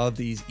of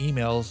these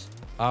emails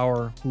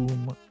are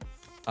whom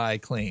I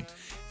claim.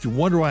 If you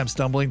wonder why I'm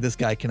stumbling, this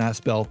guy cannot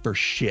spell for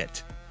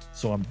shit.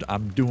 So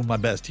I'm doing my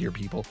best here,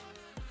 people.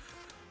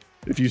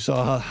 If you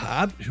saw,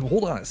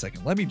 hold on a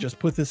second. Let me just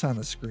put this on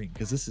the screen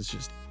because this is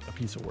just a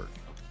piece of work.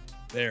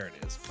 There it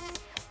is.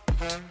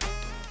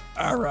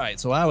 All right.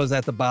 So I was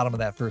at the bottom of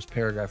that first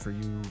paragraph for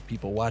you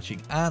people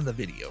watching on the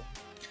video.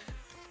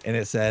 And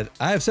it said,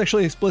 I have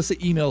sexually explicit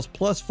emails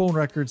plus phone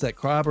records that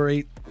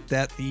corroborate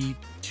that the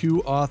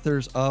two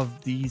authors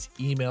of these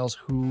emails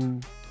who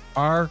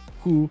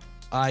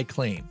I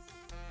claim.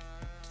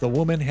 The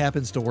woman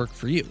happens to work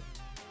for you.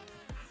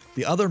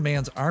 The other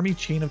man's army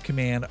chain of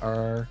command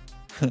are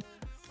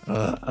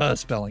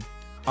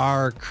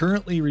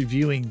currently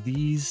reviewing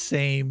these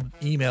same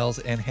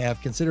emails and have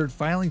considered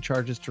filing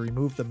charges to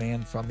remove the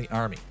man from the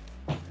army.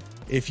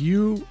 If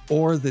you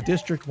or the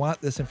district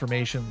want this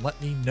information, let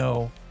me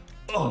know.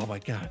 Oh my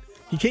God.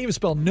 He can't even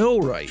spell no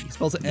right. He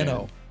spells it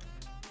N-O.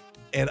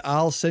 And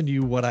I'll send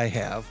you what I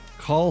have.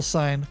 Call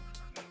sign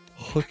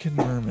Hook and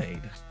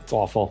Mermaid. It's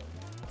awful.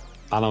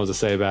 I don't know what to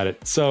say about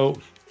it. So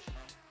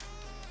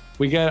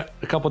we get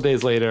a couple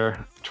days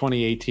later,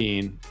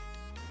 2018,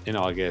 in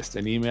August,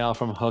 an email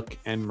from Hook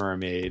and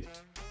Mermaid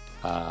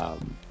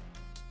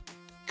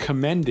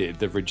commended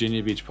the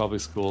Virginia Beach Public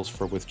Schools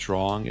for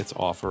withdrawing its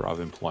offer of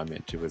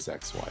employment to his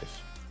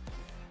ex-wife.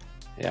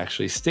 It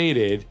actually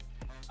stated,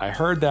 I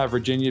heard that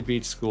Virginia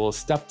Beach Schools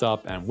stepped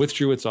up and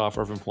withdrew its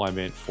offer of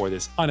employment for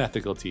this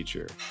unethical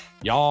teacher.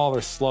 Y'all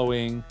are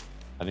slowing,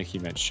 I think he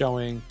meant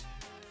showing,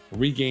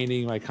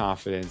 regaining my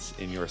confidence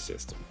in your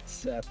system.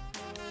 Seth,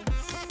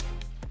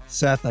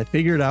 I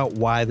figured out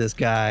why this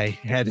guy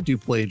had to do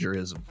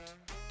plagiarism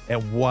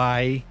and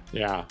why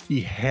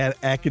he had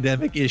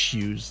academic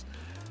issues.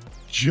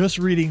 Just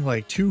reading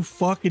like 2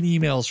 fucking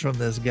emails from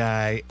this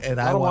guy,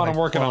 and I don't want him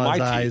working on my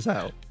eyes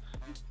out.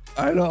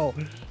 I know.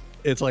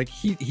 It's like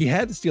he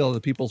had to steal other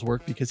people's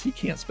work because he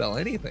can't spell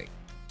anything.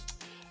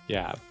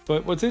 Yeah,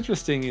 but what's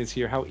interesting is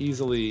here how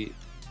easily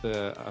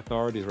the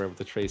authorities were able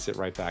to trace it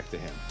right back to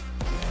him.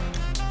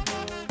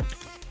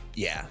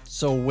 Yeah,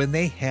 so when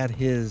they had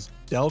his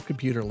Dell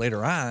computer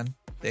later on,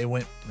 they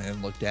went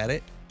and looked at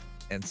it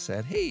and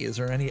said, hey, is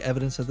there any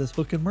evidence of this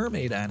Hook and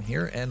Mermaid on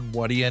here? And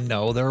what do you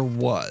know? There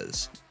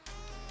was.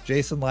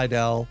 Jason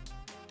Liddell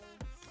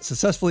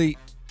successfully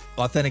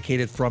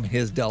authenticated from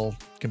his Dell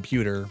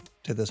computer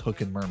to this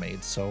Hook and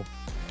Mermaid. So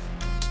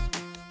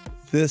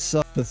this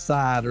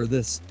facade or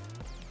this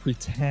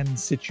pretend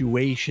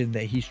situation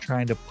that he's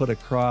trying to put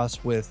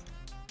across with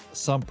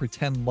some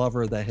pretend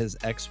lover that his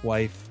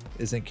ex-wife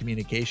is in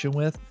communication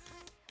with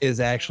is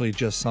actually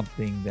just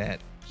something that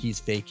he's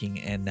faking,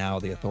 and now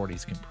the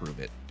authorities can prove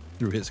it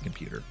through his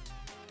computer.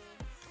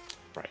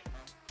 Right.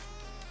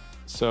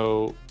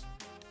 So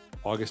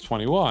August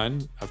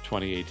 21 of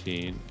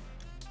 2018,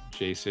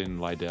 Jason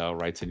Liddell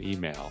writes an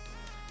email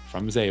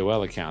from his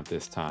AOL account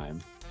this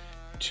time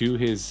to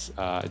his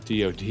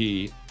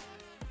DOD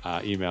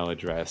email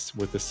address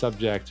with the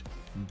subject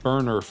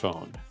burner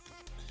phone.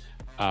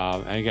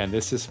 And again,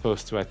 this is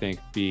supposed to, I think,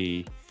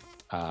 be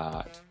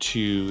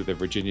to the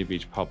Virginia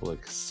Beach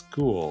Public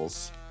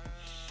Schools.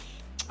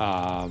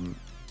 Keith,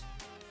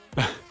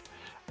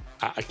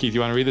 do you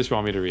want to read this or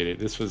want me to read it?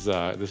 This was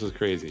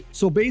crazy.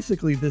 So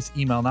basically this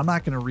email, and I'm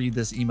not going to read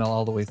this email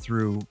all the way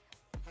through.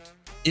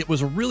 It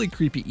was a really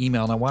creepy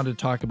email, and I wanted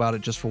to talk about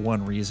it just for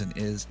one reason,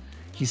 is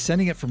he's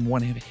sending it from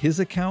one of his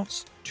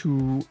accounts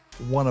to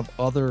one of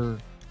other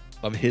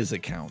of his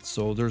accounts.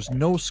 So there's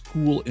no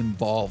school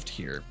involved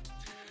here.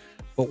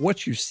 But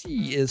what you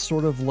see is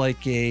sort of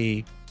like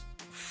a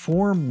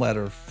form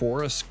letter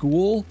for a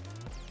school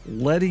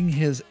letting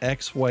his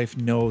ex-wife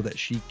know that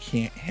she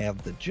can't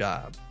have the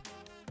job,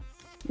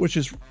 which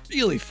is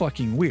really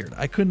fucking weird.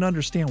 I couldn't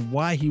understand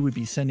why he would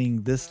be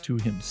sending this to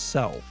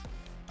himself.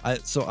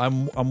 So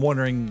I'm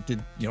wondering,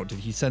 did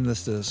he send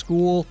this to the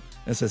school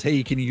and says,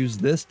 hey, can you use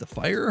this to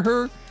fire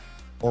her,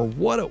 or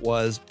what it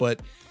was? But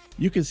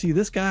you can see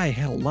this guy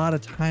had a lot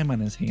of time on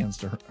his hands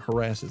to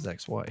harass his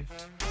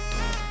ex-wife.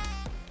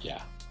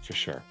 Yeah, for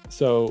sure.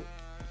 So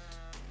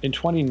in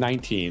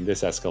 2019,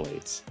 this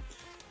escalates.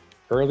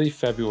 Early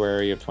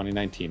February of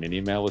 2019, an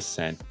email was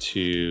sent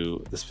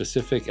to the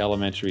specific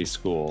elementary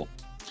school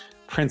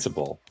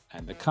principal,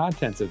 and the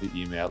contents of the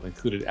email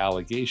included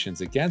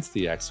allegations against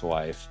the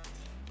ex-wife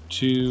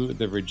to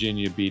the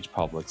Virginia Beach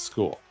Public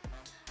School.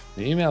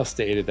 The email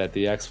stated that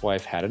the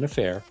ex-wife had an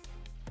affair,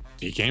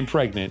 became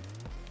pregnant,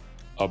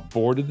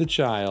 aborted the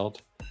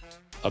child,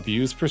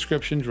 abused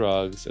prescription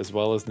drugs, as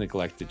well as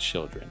neglected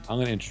children. I'm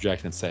going to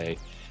interject and say,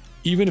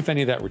 even if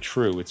any of that were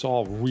true, it's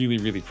all really,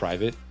 really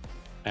private,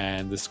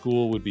 and the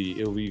school would be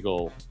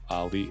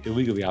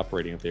illegally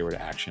operating if they were to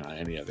action on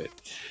any of it.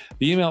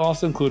 The email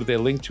also included a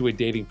link to a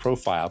dating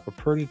profile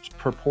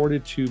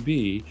purported to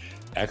be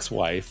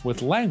ex-wife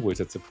with language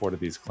that supported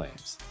these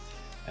claims.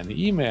 And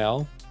the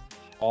email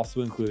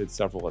also included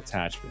several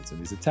attachments,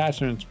 and these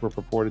attachments were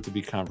purported to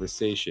be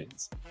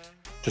conversations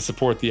to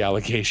support the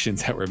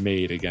allegations that were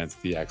made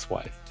against the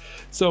ex-wife.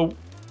 So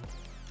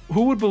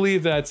who would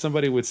believe that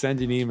somebody would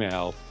send an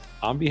email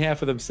on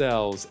behalf of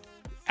themselves,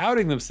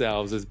 outing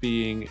themselves as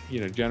being,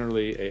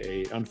 generally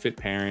a unfit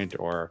parent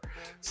or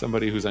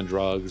somebody who's on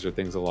drugs or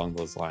things along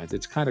those lines?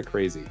 It's kind of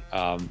crazy.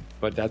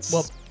 But that's...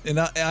 Well, and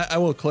I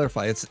will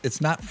clarify,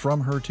 it's not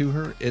from her to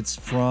her. It's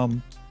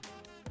from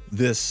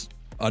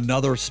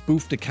another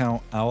spoofed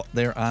account out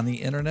there on the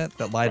internet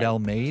that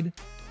Lydell made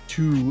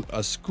to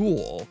a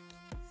school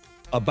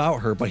about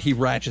her, but he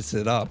ratchets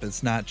it up.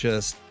 It's not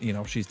just,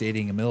 she's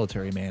dating a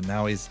military man.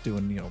 Now he's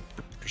doing,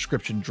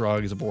 prescription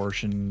drugs,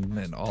 abortion,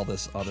 and all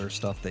this other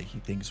stuff that he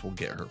thinks will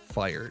get her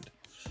fired.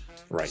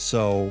 Right.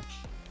 So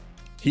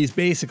he's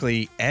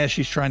basically, as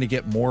she's trying to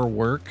get more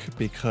work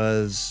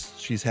because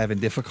she's having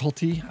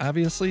difficulty,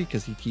 obviously,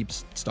 because he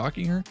keeps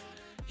stalking her,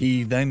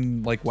 he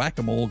then, like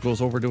whack-a-mole,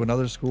 goes over to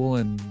another school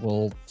and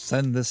will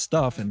send this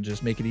stuff and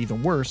just make it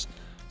even worse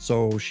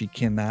so she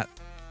cannot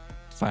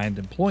find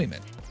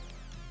employment.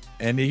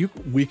 And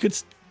we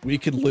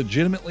could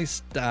legitimately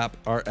stop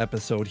our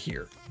episode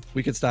here.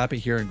 We could stop it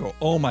here and go,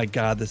 oh my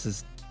God, this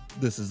is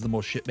the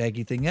most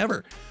shitbaggy thing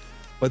ever.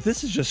 But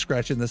this is just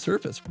scratching the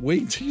surface.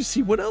 Wait until you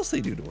see what else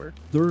they do to her.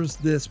 There's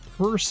this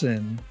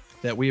person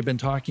that we have been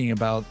talking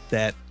about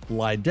that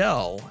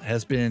Lydell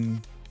has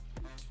been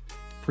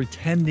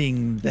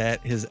pretending that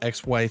his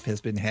ex-wife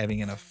has been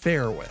having an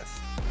affair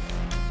with.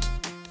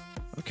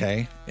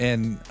 Okay.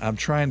 And I'm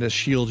trying to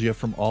shield you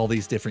from all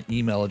these different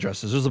email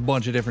addresses. There's a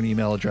bunch of different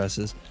email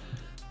addresses,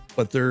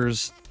 but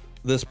there's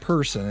this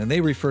person, and they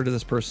refer to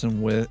this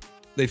person with,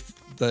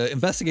 the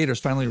investigators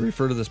finally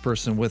refer to this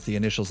person with the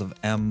initials of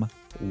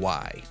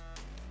MY.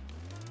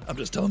 I'm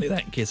just telling you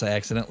that in case I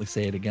accidentally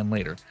say it again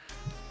later.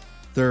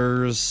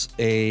 There's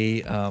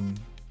a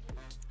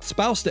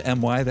spouse to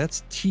MY,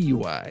 that's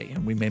TY,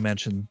 and we may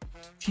mention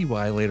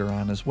TY later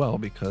on as well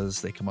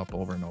because they come up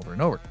over and over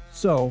and over.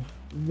 So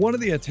one of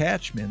the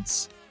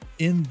attachments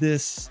in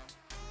this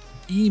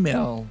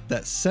email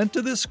that's sent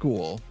to this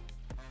school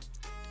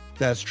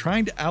that's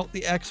trying to out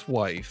the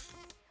ex-wife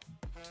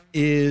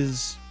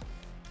is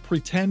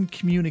pretend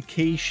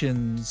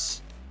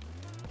communications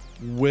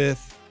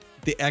with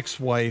the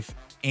ex-wife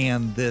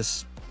and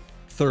this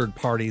third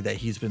party that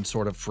he's been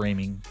sort of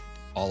framing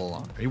all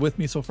along. Are you with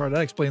me so far? Did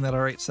I explain that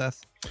all right,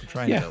 Seth? I'm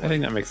trying to. I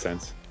think that makes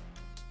sense.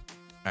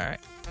 All right.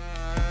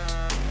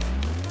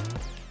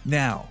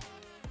 Now,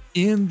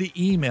 in the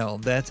email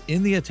that's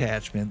in the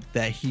attachment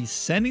that he's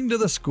sending to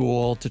the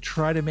school to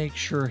try to make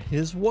sure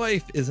his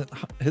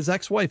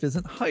ex-wife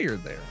isn't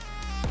hired there.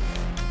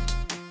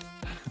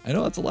 I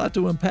know that's a lot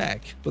to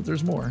unpack, but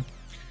there's more.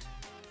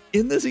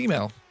 In this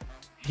email,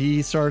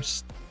 he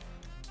starts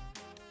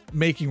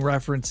making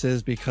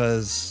references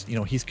because,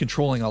 he's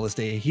controlling all this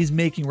data. He's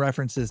making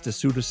references to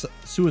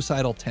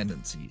suicidal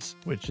tendencies,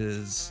 which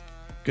is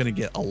going to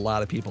get a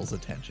lot of people's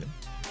attention.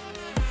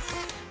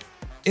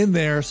 In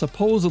there,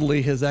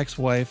 supposedly his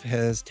ex-wife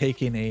has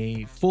taken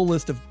a full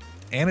list of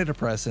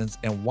antidepressants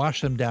and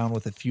washed them down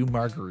with a few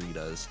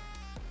margaritas.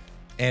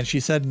 And she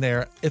said in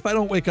there, if I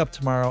don't wake up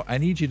tomorrow, I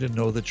need you to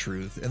know the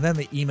truth. And then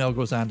the email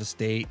goes on to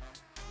state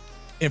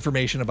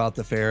information about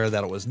the affair,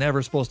 that it was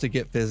never supposed to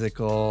get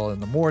physical, and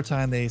the more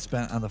time they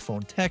spent on the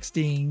phone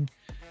texting,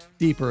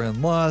 deeper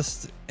in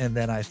lust, and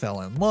then I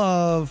fell in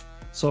love.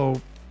 So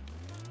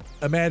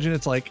imagine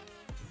it's like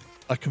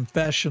a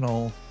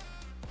confessional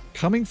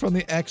coming from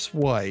the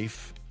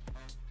ex-wife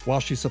while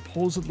she's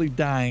supposedly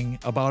dying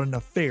about an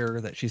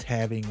affair that she's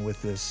having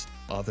with this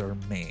other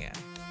man.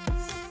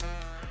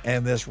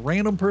 And this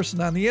random person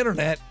on the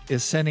internet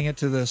is sending it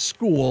to the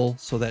school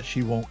so that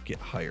she won't get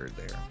hired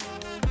there.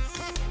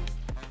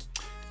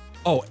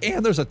 Oh,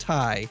 and there's a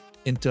tie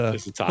into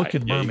Hook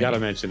and Mermaid. You got to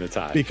mention the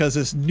tie. Because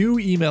this new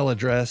email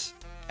address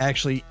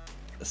actually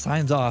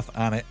signs off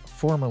on it,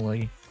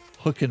 formerly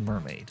Hook and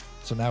Mermaid.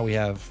 So now we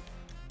have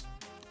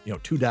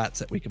two dots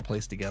that we can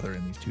place together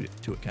in these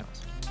two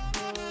accounts.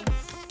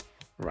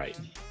 Right.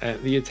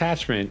 And the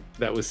attachment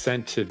that was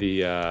sent to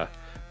the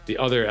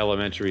other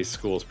elementary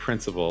school's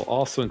principal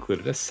also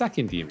included a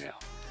second email.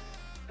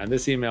 And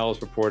this email was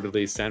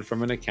purportedly sent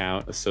from an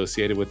account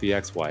associated with the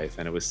ex-wife,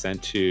 and it was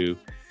sent to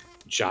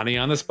Johnny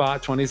on the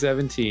Spot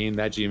 2017,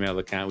 that Gmail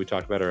account we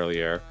talked about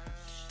earlier.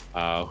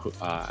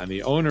 And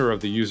the owner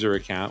of the user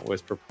account was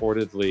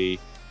purportedly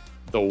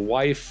the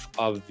wife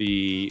of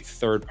the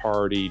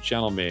third-party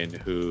gentleman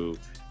who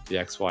the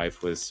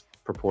ex-wife was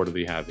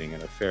purportedly having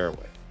an affair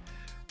with.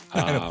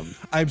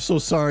 I'm so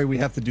sorry we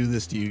have to do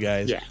this to you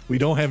guys. Yeah. We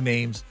don't have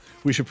names.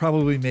 We should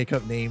probably make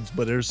up names,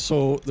 but there's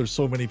so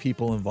many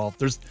people involved.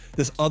 There's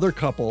this other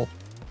couple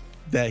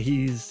that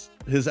his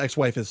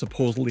ex-wife is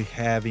supposedly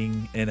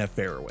having an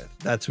affair with.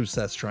 That's who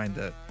Seth's trying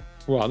to.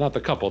 Well, not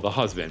the couple, the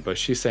husband, but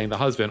she's saying the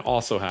husband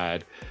also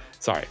had.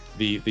 Sorry,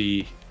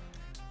 the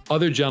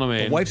other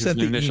gentleman. The wife sent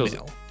the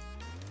email.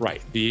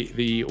 Right.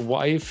 The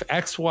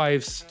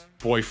ex-wife's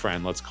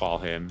boyfriend, let's call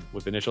him,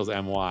 with initials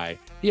MY.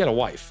 He had a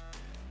wife,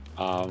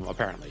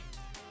 apparently,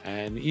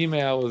 and the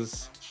email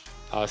was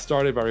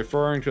started by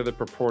referring to the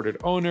purported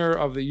owner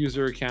of the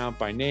user account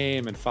by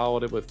name and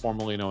followed it with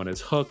formerly known as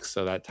Hook.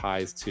 So that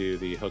ties to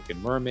the Hook and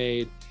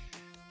Mermaid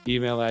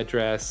email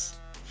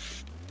address.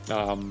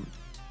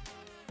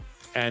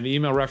 And the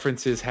email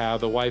references how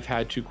the wife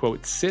had to,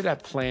 quote, sit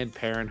at Planned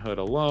Parenthood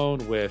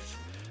alone with,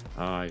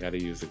 I got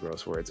to use the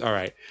gross words. All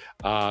right.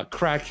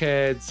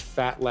 Crackheads,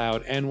 fat,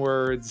 loud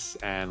N-words,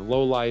 and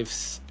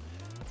lowlifes,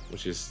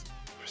 which is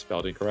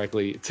spelled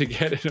incorrectly, to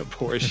get an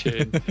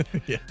abortion.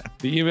 Yeah.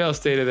 The email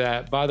stated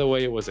that, by the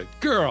way, it was a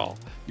girl.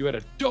 You had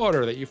a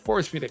daughter that you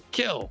forced me to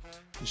kill.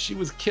 And she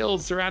was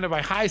killed surrounded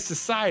by high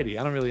society.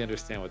 I don't really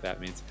understand what that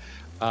means.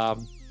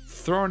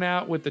 Thrown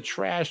out with the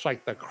trash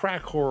like the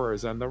crack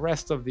whores and the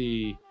rest of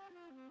the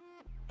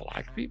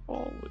black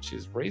people, which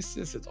is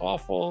racist. It's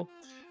awful.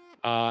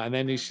 And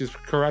then she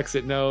corrects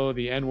it. No,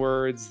 the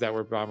N-words that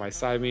were by my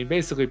side. I mean,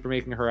 basically for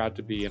making her out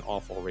to be an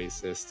awful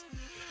racist.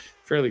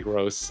 Fairly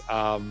gross.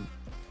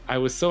 I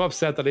was so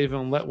upset that I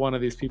even let one of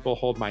these people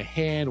hold my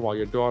hand while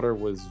your daughter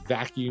was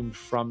vacuumed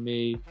from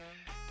me.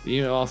 The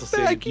email also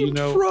stated,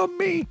 vacuumed from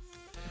me.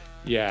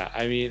 Yeah,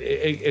 I mean,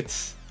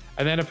 it's...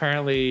 And then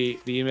apparently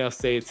the email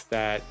states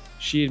that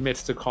she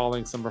admits to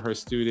calling some of her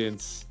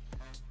students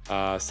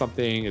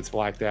something, it's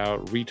blacked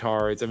out,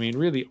 retards. I mean,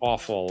 really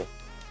awful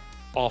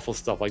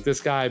stuff. Like,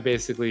 this guy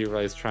basically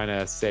is trying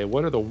to say,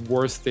 what are the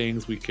worst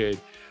things we could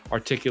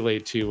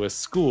articulate to a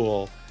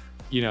school,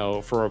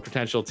 for a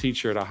potential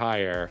teacher to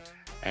hire,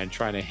 and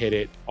trying to hit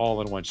it all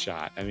in one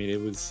shot. I mean,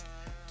 it was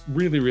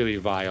really, really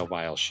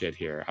vile shit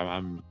here. I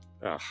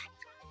feel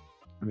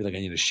like I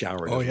need a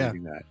shower just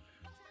reading that.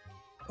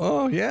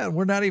 Oh yeah,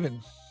 we're not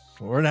even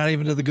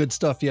to the good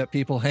stuff yet,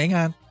 people. Hang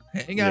on.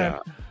 Yeah.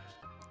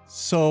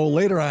 So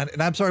later on,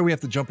 and I'm sorry we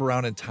have to jump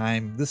around in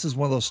time. This is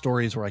one of those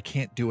stories where I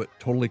can't do it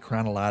totally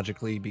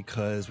chronologically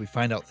because we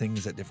find out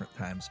things at different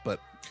times. But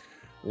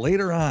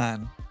later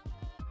on,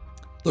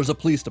 there's a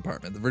police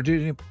department. The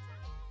Virginia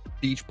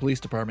Beach Police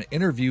Department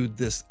interviewed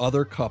this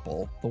other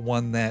couple, the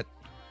one that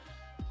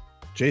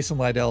Jason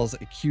Liddell's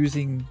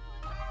accusing.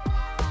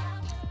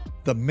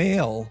 The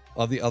male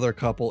of the other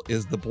couple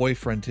is the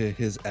boyfriend to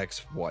his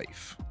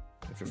ex-wife,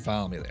 if you're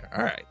following me there.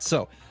 All right.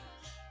 So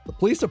the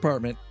police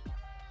department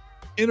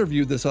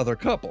interviewed this other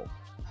couple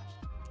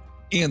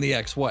and the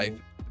ex-wife,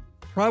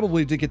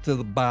 probably to get to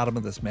the bottom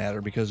of this matter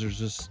because there's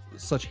just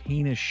such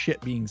heinous shit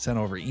being sent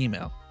over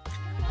email.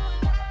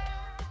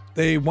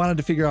 They wanted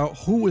to figure out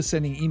who was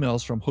sending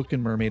emails from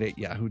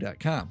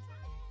hookandmermaid@yahoo.com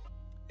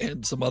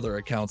and some other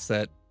accounts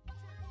that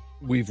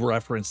we've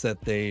referenced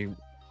that they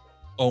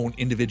own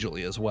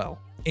individually as well,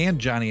 and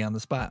Johnny on the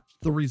Spot.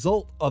 The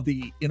result of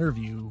the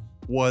interview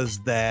was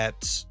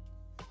that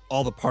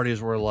all the parties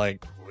were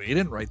like, we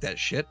didn't write that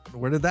shit.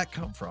 Where did that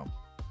come from?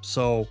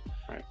 So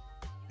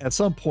at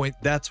some point,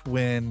 that's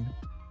when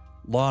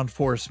law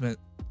enforcement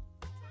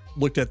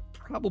looked at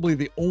probably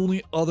the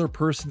only other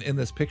person in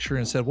this picture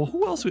and said, well,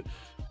 who else?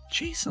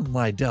 Jason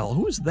Liddell,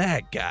 who's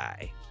that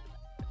guy?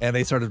 And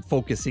they started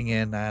focusing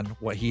in on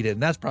what he did.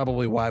 And that's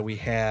probably why we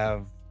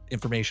have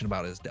information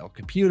about his Dell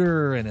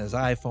computer and his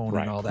iPhone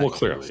and all that. Well,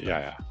 clearly.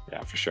 Yeah,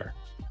 for sure.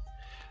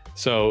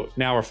 So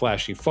now we're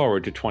flashing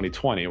forward to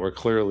 2020, where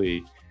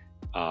clearly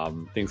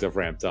things have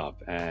ramped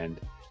up. And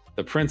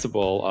the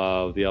principal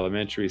of the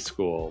elementary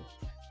school,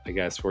 I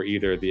guess, where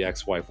either the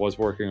ex-wife was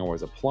working or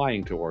was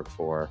applying to work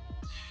for,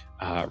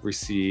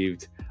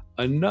 received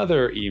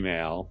another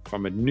email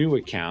from a new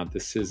account.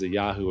 This is a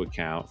Yahoo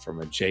account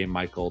from a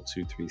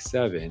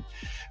jmichael237,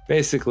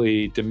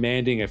 basically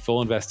demanding a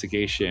full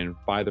investigation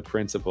by the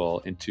principal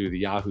into the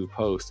Yahoo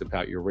post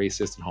about your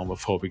racist and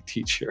homophobic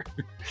teacher.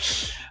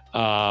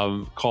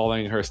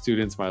 Calling her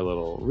students my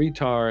little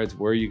retards.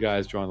 Where are you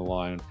guys drawing the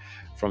line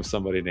from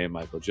somebody named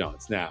Michael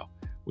Jones? Now,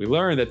 we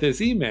learned that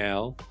this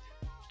email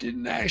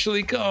didn't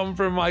actually come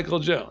from Michael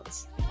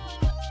Jones.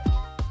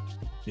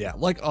 Yeah,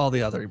 like all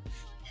the other,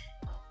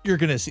 you're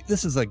going to see,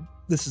 this is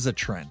a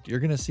trend. You're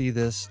going to see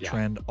this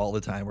trend all the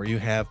time where you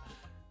have,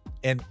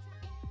 and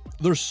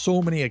there's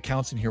so many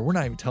accounts in here. We're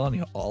not even telling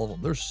you all of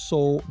them. There's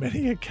so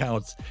many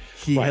accounts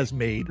he has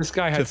made. This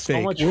guy had so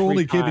much We're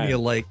only free giving time. you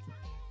like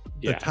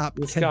the top 10%.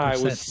 This guy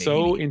was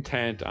so maybe.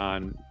 intent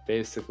on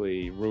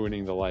basically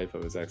ruining the life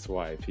of his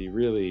ex-wife. He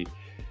really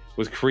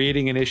was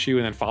creating an issue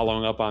and then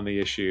following up on the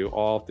issue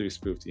all through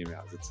spoofed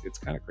emails. It's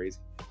kind of crazy.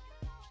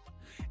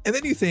 And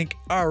then you think,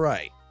 all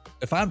right,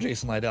 if I'm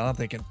Jason Liddell, I'm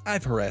thinking,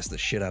 I've harassed the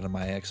shit out of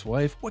my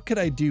ex-wife. What could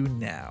I do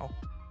now?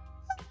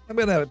 I'm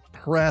going to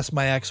harass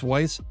my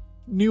ex-wife's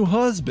new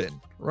husband,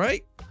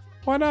 right?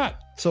 Why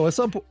not? So at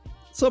some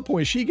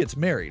point, she gets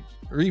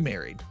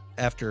remarried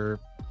after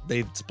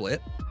they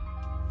split.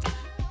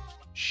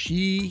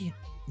 She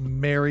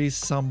marries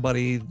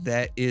somebody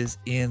that is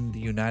in the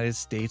United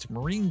States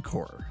Marine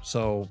Corps,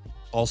 so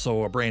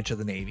also a branch of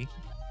the Navy.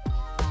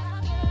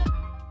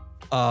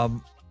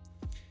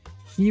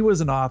 He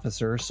was an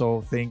officer,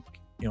 so think,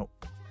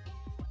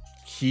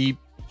 he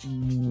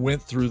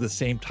went through the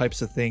same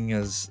types of thing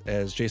as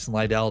Jason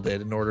Liddell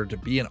did in order to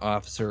be an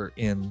officer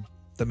in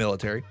the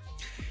military.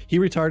 He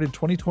retired in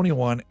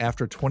 2021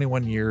 after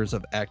 21 years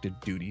of active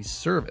duty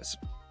service.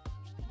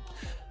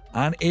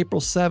 On April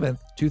 7th,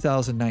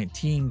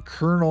 2019,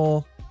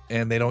 Colonel,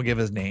 and they don't give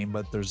his name,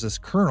 but there's this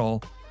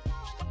colonel,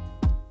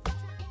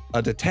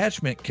 a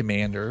detachment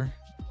commander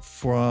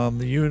from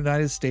the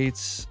United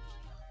States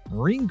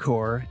Marine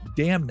Corps,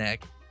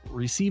 Damneck,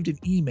 received an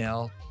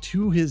email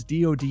to his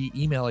DoD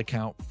email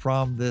account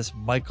from this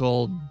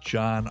Michael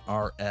John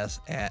RS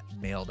at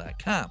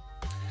mail.com.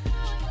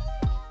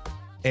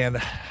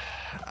 And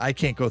I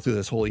can't go through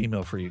this whole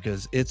email for you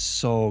because it's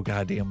so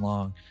goddamn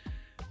long.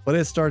 But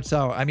it starts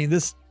out, I mean,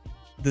 this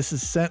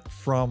is sent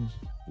from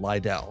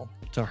Liddell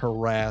to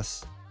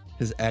harass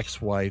his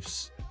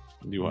ex-wife's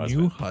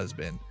new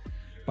husband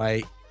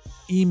by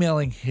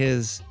emailing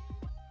his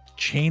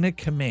chain of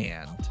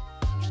command.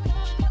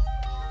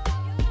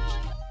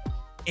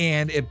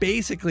 And it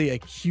basically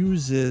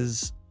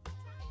accuses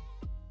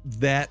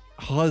that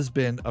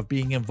husband of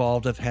being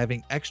involved of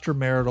having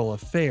extramarital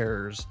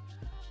affairs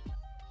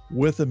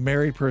with a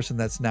married person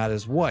that's not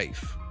his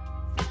wife.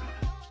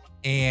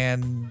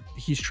 And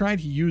he's trying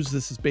to use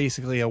this as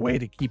basically a way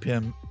to keep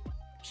him,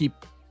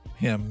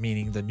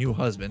 meaning the new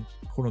husband,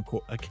 quote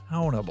unquote,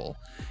 accountable.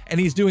 And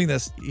he's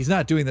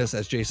not doing this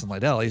as Jason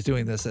Liddell. He's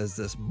doing this as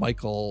this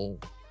Michael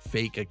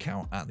fake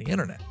account on the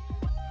internet.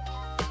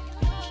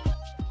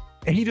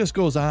 And he just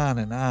goes on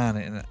and on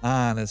and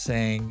on and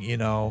saying,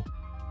 he's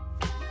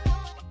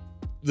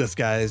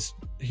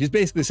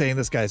basically saying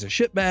this guy's a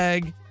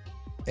shitbag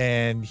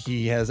and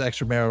he has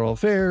extramarital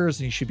affairs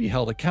and he should be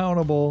held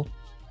accountable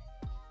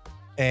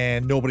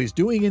and nobody's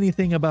doing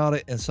anything about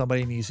it and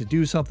somebody needs to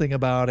do something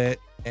about it.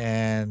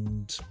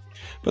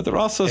 But they're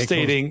also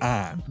stating,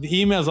 the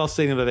email's also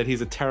stating that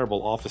he's a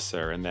terrible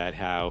officer and that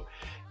how,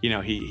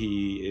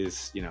 he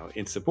is,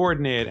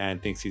 insubordinate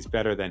and thinks he's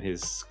better than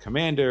his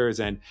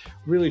commanders and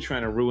really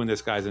trying to ruin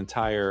this guy's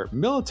entire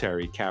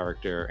military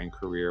character and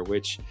career,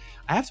 which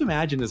I have to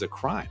imagine is a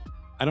crime.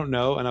 I don't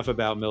know enough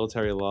about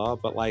military law,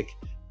 but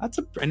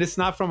and it's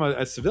not from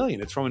a civilian,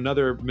 it's from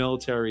another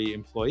military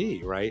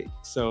employee, right?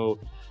 So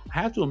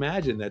I have to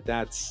imagine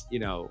that's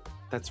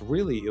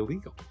really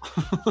illegal.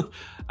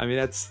 I mean,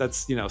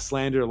 that's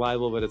slander,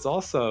 libel, but it's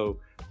also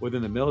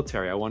within the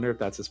military. I wonder if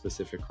that's a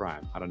specific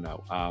crime. I don't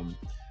know.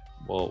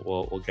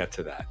 We'll get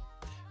to that.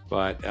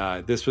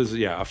 But this was,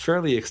 a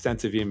fairly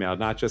extensive email,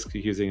 not just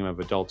accusing him of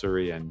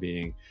adultery and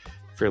being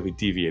fairly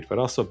deviant, but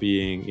also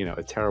being,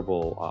 a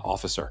terrible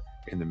officer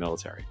in the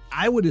military.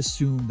 I would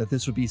assume that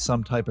this would be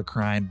some type of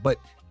crime, but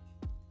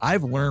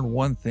I've learned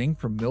one thing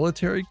from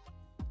military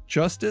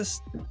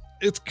justice.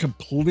 It's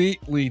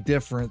completely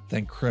different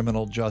than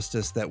criminal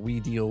justice that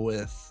we deal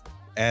with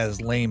as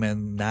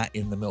laymen not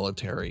in the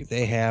military.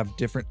 They have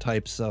different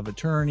types of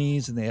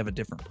attorneys and they have a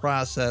different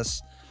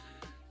process.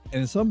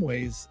 And in some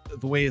ways,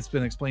 the way it's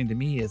been explained to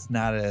me, it's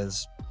not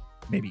as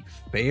maybe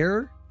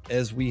fair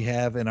as we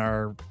have in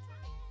our,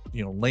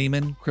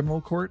 layman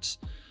criminal courts.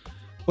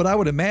 But I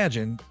would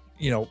imagine,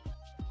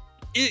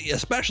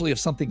 especially if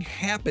something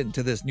happened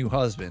to this new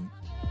husband,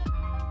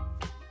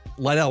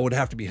 Liddell would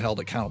have to be held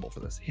accountable for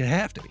this. He'd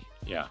have to be.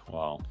 Yeah,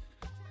 well,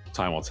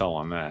 time will tell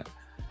on that.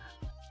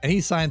 And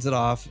he signs it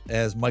off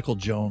as Michael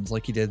Jones,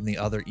 like he did in the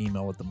other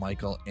email with the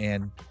Michael.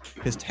 And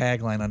his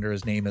tagline under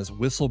his name is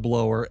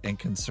whistleblower and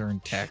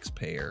concerned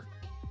taxpayer.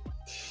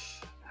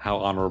 How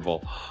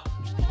honorable.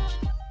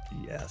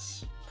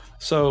 Yes.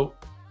 So,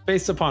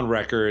 based upon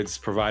records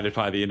provided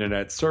by the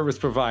internet service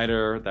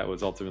provider that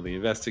was ultimately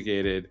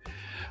investigated,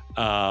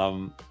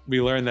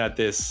 we learned that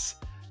this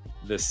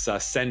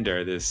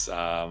sender,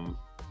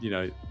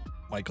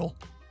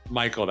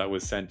 Michael that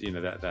was sent,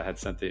 that had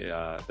sent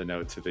the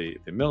note to the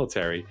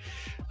military,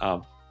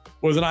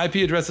 was an IP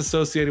address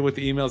associated with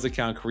the email's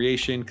account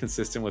creation,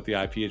 consistent with the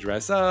IP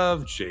address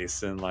of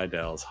Jason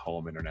Liddell's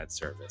home internet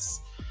service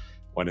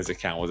when his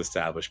account was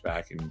established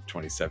back in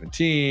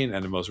 2017,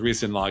 and the most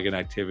recent login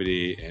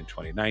activity in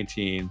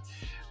 2019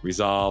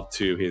 resolved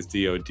to his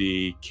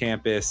DoD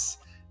campus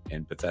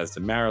in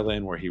Bethesda,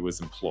 Maryland, where he was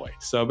employed.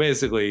 So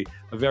basically,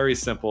 a very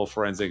simple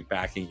forensic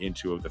backing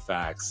into of the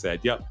facts said,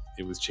 yep,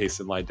 it was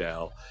Jason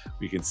Liddell.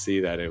 We can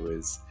see that it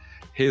was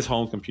his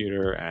home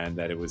computer and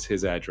that it was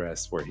his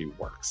address where he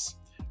works.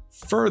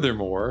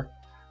 Furthermore,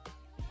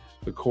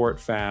 the court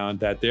found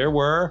that there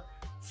were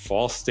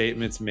false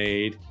statements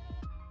made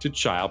to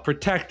Child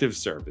Protective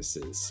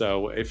Services.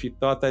 So if you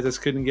thought that this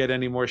couldn't get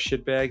any more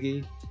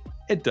shitbaggy,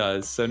 it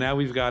does. So now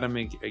we've got him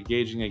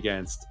engaging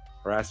against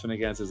harassment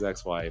against his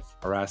ex-wife,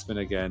 harassment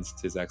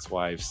against his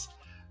ex-wife's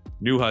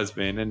new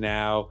husband, and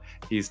now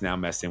he's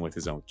messing with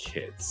his own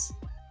kids.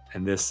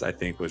 And this, I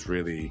think, was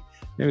really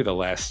maybe the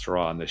last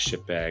straw on the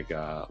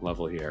shitbag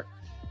level here.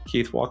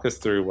 Keith, walk us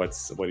through what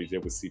he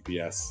did with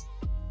CPS.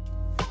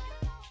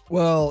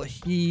 Well,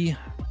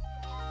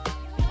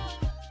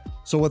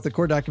 so what the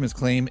court documents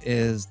claim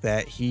is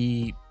that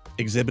he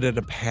exhibited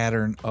a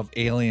pattern of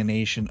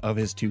alienation of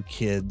his two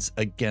kids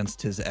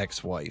against his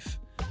ex-wife,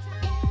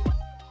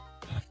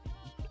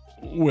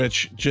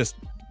 which just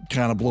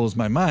kind of blows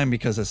my mind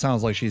because it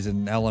sounds like she's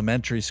an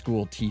elementary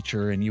school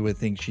teacher and you would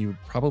think she would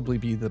probably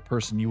be the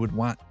person you would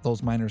want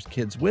those minors'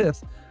 kids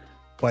with,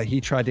 but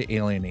he tried to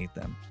alienate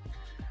them.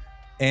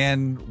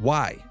 And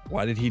why?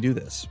 Why did he do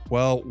this?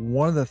 Well,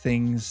 one of the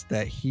things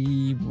that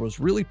he was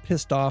really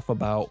pissed off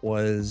about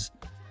was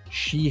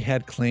she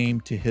had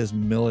claimed to his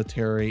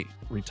military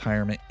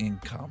retirement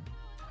income.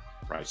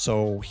 Right.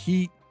 So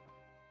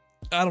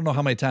I don't know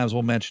how many times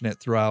we'll mention it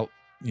throughout,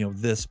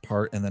 this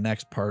part and the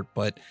next part,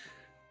 but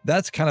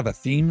that's kind of a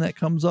theme that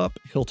comes up.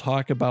 He'll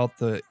talk about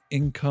the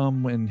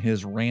income in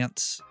his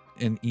rants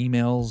and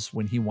emails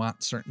when he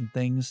wants certain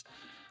things.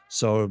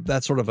 So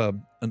that's sort of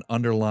an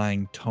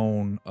underlying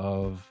tone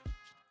of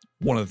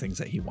one of the things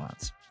that he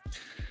wants.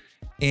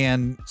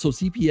 And so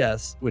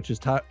CPS, which is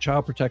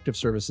Child Protective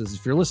Services,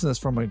 if you're listening to this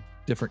from a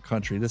different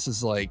country, this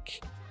is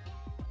like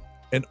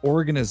an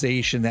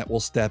organization that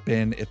will step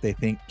in if they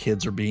think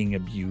kids are being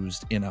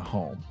abused in a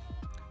home.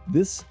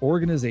 This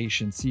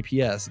organization,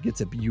 CPS,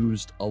 gets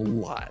abused a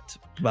lot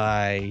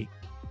by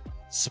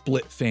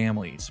split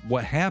families.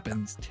 What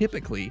happens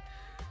typically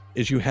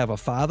is you have a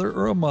father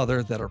or a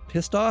mother that are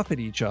pissed off at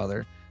each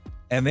other,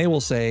 and they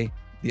will say,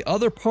 the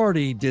other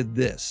party did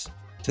this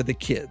to the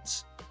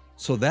kids.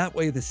 So that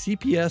way the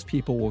CPS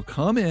people will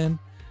come in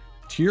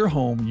to your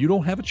home. You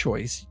don't have a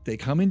choice. They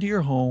come into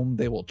your home.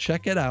 They will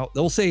check it out.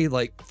 They'll say,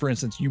 like, for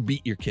instance, you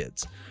beat your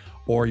kids,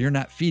 or you're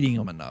not feeding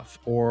them enough,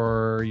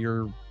 or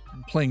you're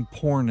playing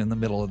porn in the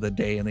middle of the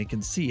day and they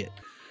can see it.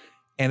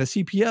 And a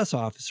CPS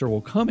officer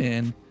will come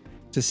in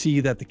to see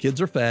that the kids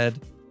are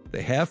fed,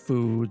 they have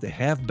food, they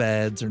have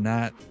beds, they're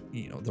not,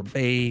 they're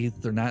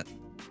bathed, they're not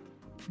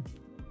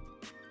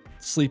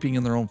sleeping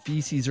in their own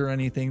feces or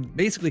anything.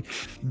 Basically,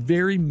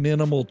 very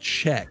minimal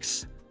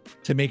checks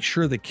to make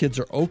sure the kids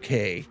are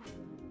okay,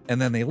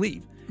 and then they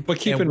leave. But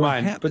keep in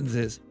mind,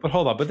 but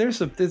hold on, but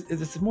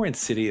it's more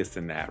insidious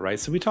than that, right?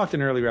 So we talked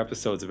in earlier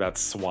episodes about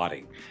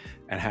swatting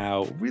and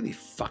how really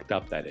fucked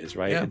up that is,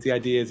 right? Yeah. The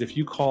idea is if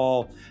you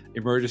call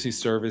emergency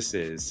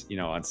services,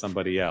 on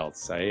somebody else,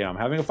 say, I'm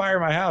having a fire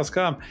in my house,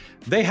 come,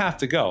 they have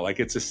to go. Like,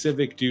 it's a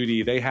civic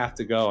duty. They have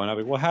to go. And I'll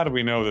be, well, how do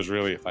we know there's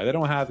really a fire? They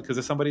don't have to, because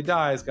if somebody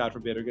dies, God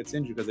forbid, or gets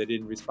injured because they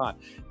didn't respond,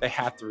 they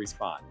have to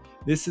respond.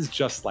 This is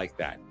just like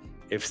that.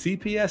 If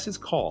CPS is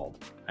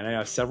called, and I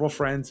have several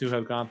friends who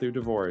have gone through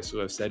divorce who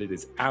have said it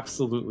is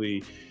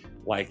absolutely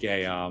like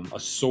a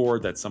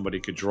sword that somebody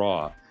could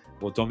draw.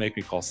 Well, don't make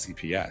me call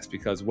CPS,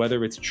 because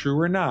whether it's true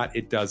or not,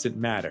 it doesn't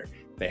matter.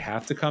 They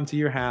have to come to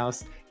your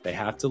house. They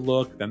have to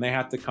look. Then they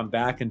have to come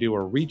back and do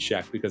a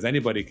recheck, because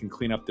anybody can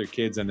clean up their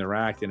kids and their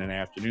act in an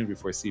afternoon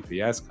before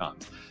CPS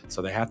comes.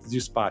 So they have to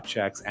do spot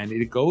checks, and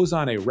it goes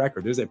on a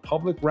record. There's a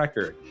public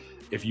record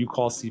if you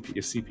call if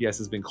CPS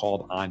has been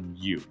called on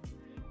you.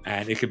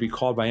 And it could be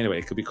called by anybody.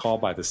 It could be called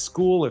by the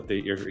school if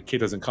your kid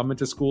doesn't come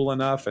into school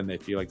enough and they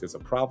feel like there's a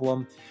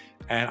problem.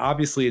 And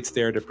obviously it's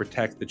there to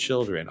protect the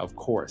children, of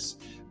course.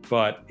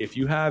 But if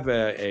you have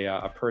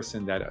a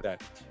person that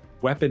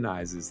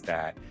weaponizes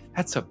that,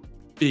 that's a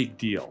big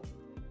deal.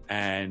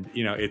 And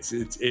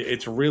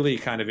it's really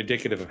kind of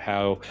indicative of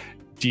how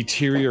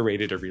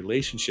deteriorated a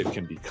relationship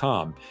can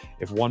become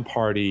if one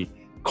party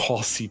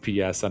calls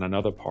CPS on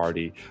another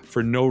party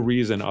for no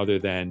reason other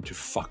than to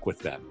fuck with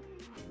them.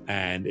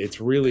 And it's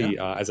really,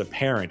 as a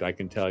parent, I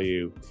can tell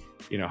you,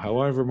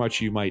 however much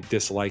you might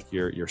dislike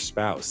your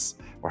spouse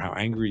or how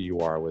angry you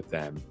are with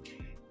them,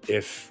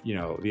 if,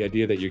 the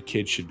idea that your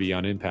kid should be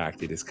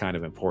unimpacted is kind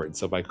of important.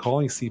 So by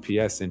calling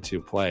CPS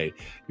into play,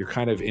 you're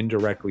kind of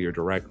indirectly or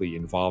directly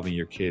involving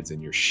your kids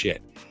in your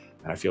shit.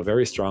 And I feel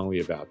very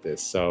strongly about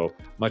this. So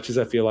much as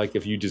I feel like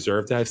if you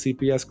deserve to have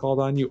CPS called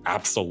on you,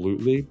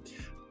 absolutely.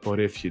 But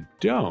if you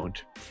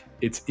don't,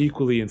 it's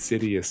equally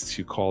insidious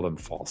to call them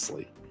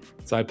falsely.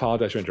 So I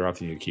apologize for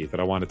interrupting you, Keith,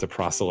 but I wanted to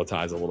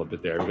proselytize a little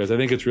bit there because I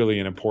think it's really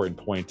an important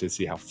point to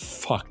see how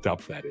fucked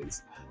up that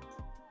is.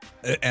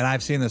 And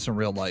I've seen this in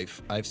real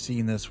life. I've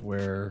seen this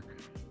where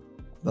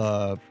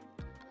the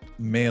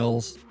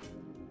male's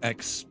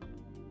ex-partner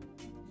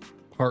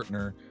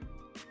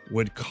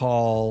would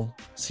call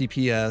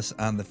CPS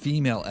on the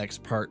female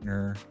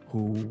ex-partner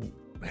who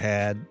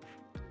had,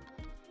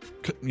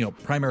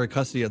 primary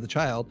custody of the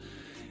child.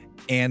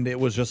 And it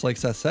was just like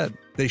Seth said,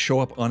 they show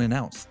up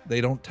unannounced.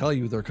 They don't tell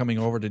you they're coming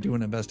over to do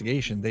an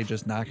investigation. They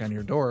just knock on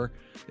your door.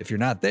 If you're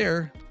not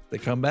there, they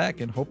come back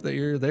and hope that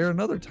you're there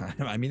another time.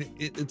 I mean,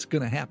 it's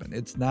going to happen.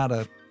 It's not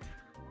a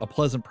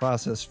pleasant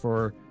process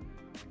for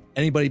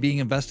anybody being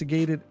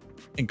investigated,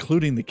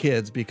 including the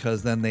kids,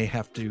 because then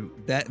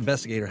that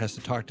investigator has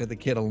to talk to the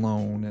kid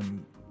alone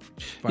and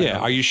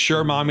are you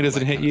sure mommy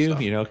doesn't hit you?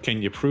 You know,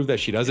 can you prove that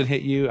she doesn't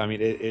hit you? I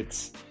mean,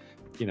 it's,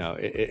 you know,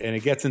 and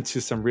it gets into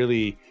some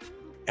really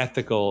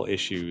ethical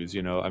issues.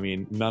 You know, I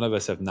mean, none of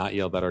us have not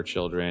yelled at our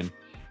children.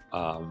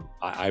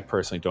 I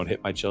personally don't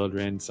hit my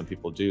children. Some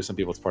people do. Some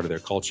people, it's part of their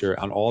culture,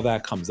 and all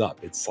that comes up.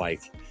 It's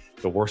like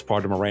the worst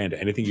part of Miranda.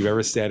 Anything you've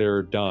ever said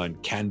or done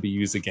can be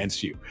used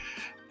against you.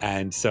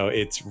 And so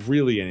it's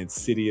really an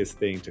insidious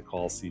thing to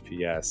call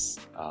CPS,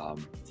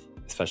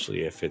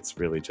 especially if it's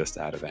really just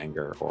out of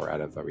anger or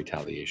out of a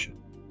retaliation.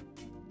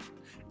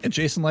 And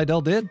Jason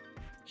Liddell did.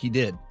 He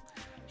did.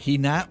 He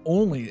not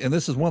only, and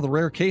this is one of the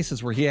rare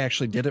cases where he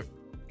actually did it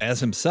as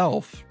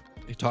himself,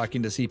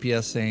 talking to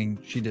CPS saying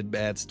she did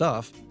bad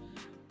stuff,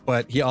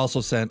 but he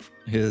also sent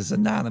his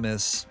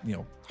anonymous, you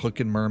know, Hook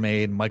and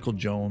Mermaid, Michael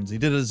Jones. He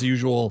did his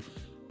usual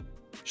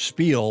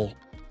spiel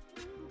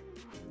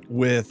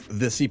with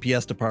the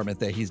CPS department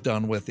that he's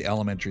done with the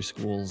elementary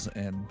schools.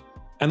 And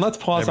let's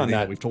pause on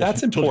that.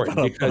 That's important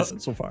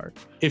because so far,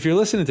 if you're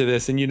listening to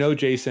this and you know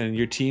Jason and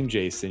your team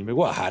Jason, you're like,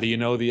 well, how do you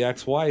know the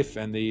ex-wife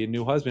and the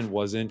new husband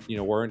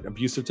weren't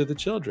abusive to the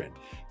children?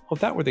 Well, if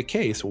that were the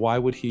case, why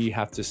would he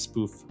have to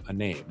spoof a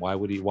name? Why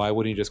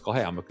wouldn't he just go,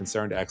 hey, I'm a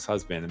concerned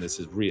ex-husband and this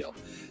is real?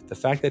 The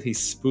fact that he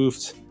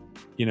spoofed,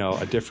 you know,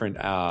 a different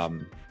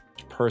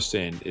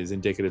person is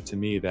indicative to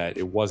me that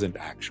it wasn't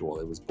actual.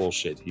 It was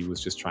bullshit. He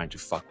was just trying to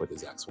fuck with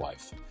his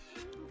ex-wife.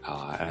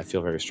 And I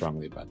feel very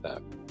strongly about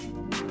that.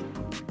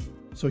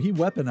 So he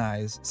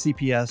weaponized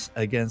CPS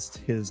against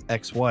his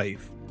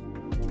ex-wife.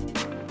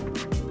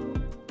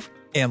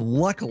 And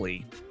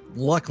luckily,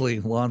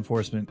 law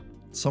enforcement,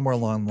 somewhere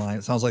along the line,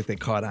 it sounds like they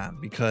caught on,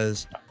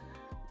 because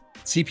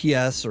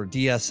CPS or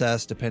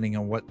DSS, depending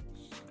on what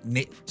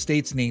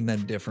states name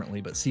them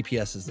differently, but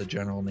CPS is the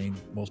general name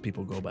most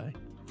people go by.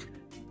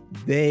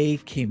 They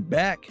came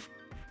back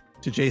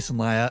to Jason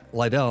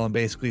Liddell and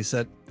basically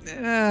said,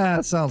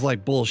 it sounds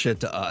like bullshit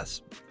to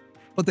us.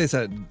 But they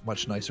said in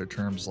much nicer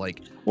terms,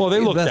 like, well, they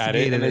looked at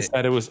it and they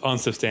said it was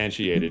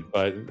unsubstantiated.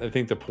 But I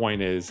think the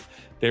point is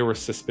they were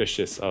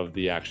suspicious of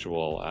the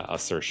actual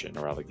assertion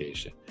or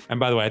allegation. And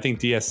by the way, I think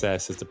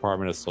DSS is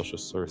Department of Social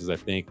Services. I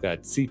think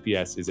that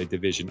CPS is a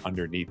division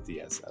underneath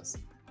DSS.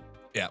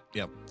 Yeah,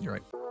 you're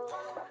right.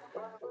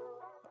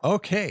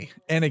 Okay.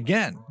 And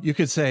again, you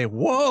could say,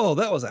 whoa,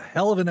 that was a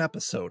hell of an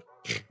episode.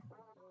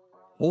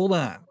 Hold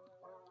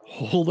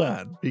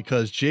on,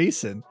 because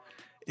Jason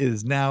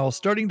is now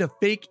starting to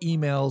fake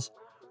emails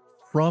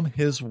from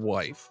his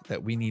wife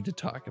that we need to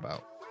talk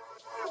about.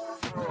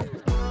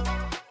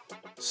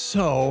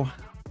 So,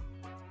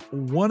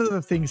 one of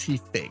the things he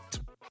faked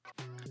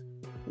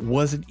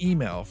was an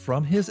email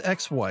from his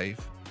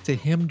ex-wife to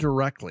him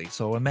directly.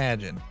 So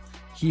imagine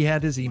he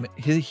had his email,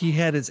 he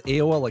had his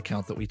AOL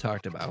account that we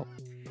talked about.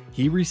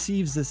 He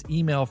receives this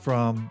email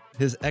from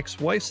his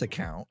ex-wife's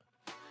account,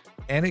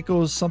 and it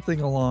goes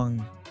something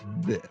along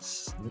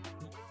this.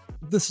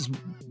 This is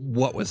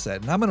what was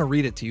said, and I'm going to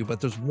read it to you, but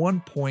there's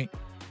one point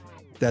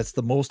that's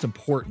the most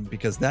important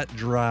because that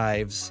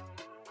drives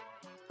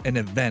an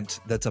event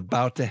that's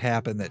about to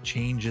happen that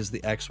changes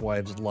the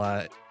ex-wife's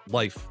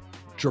life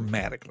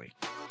dramatically.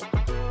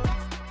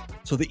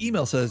 So the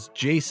email says,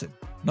 Jason,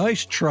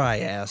 nice try,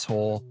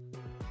 asshole.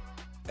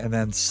 And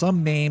then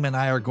some name and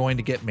I are going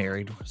to get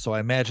married. So I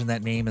imagine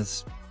that name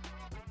is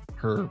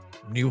her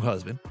new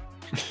husband.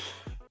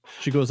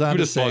 She goes on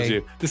to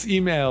say, this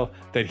email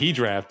that he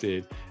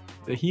drafted,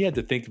 that he had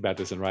to think about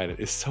this and write it,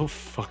 is so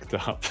fucked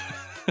up.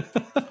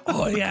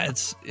 Oh yeah,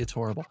 it's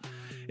horrible.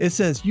 It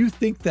says, you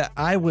think that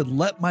I would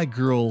let my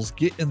girls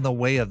get in the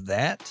way of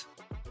that?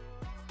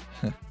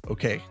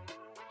 Okay,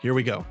 here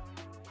we go.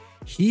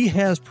 He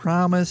has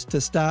promised to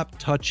stop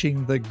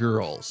touching the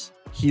girls.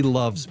 He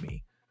loves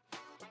me.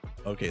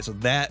 Okay, so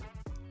that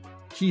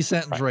key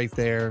sentence right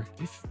there,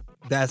 if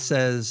that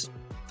says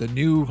the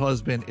new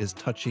husband is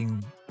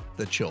touching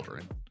the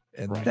children,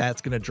 and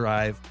that's going to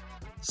drive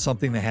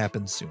something that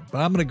happens soon.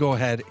 But I'm going to go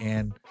ahead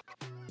and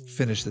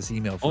finish this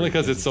email for only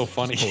because it's so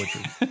funny.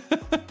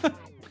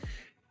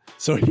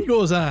 So he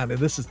goes on, and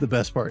this is the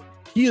best part.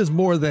 He is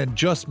more than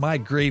just my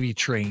gravy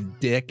train,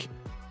 dick.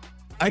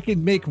 I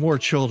can make more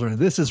children.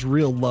 This is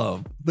real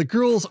love. The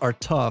girls are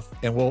tough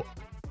and will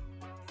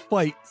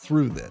fight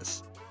through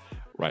this.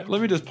 Right.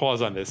 Let me just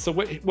pause on this. So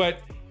what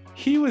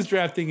he was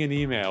drafting an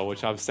email,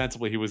 which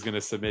ostensibly he was going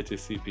to submit to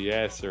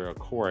CPS or a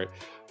court,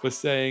 was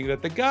saying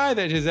that the guy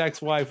that his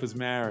ex-wife was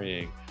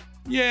marrying,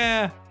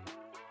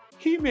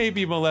 he may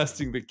be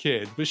molesting the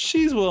kid, but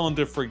she's willing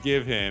to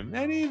forgive him.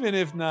 And even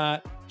if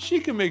not, she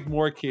can make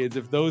more kids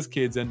if those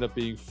kids end up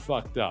being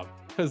fucked up,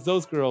 because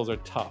those girls are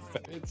tough.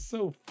 It's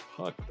so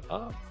fucked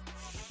up.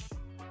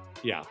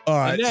 Yeah. All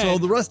right. So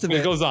the rest of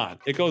it goes on.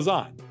 It goes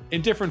on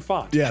in different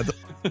fonts. Yeah.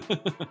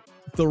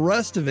 the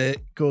rest of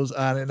it goes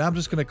on, and I'm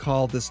just going to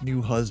call this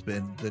new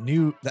husband,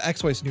 the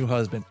ex-wife's new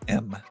husband,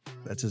 M.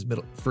 That's his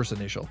first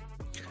initial.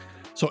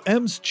 So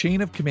M's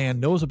chain of command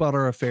knows about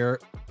our affair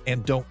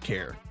and don't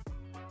care.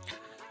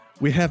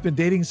 We have been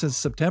dating since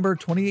September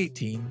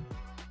 2018.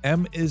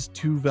 M is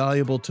too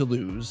valuable to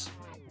lose.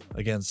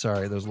 Again,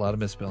 sorry, there's a lot of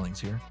misspellings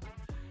here.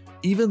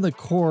 Even the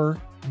Corps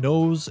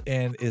knows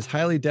and is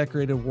highly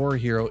decorated war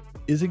hero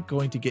isn't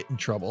going to get in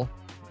trouble.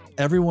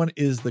 Everyone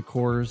is the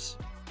Corps'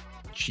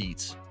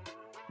 cheats.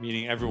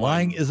 Meaning everyone.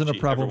 Lying isn't a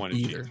problem everyone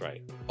either. Cheats,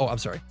 right? Oh, I'm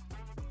sorry.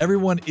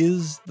 Everyone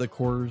is the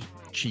Corps'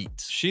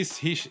 cheats.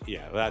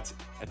 I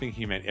think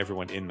he meant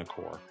everyone in the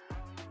Corps.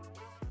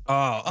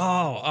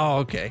 Oh,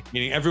 okay.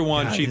 Meaning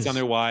everyone cheats on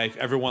their wife.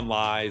 Everyone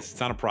lies. It's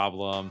not a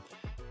problem.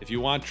 If you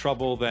want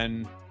trouble,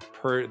 then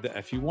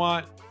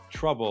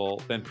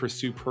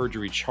pursue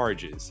perjury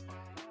charges.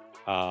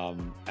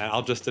 And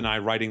I'll just deny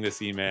writing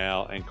this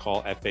email and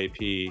call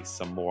FAP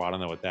some more. I don't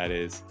know what that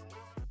is.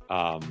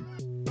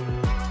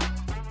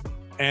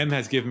 M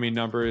has given me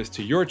numbers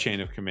to your chain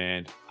of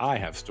command. I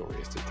have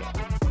stories to tell.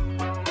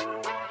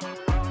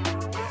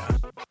 Yeah,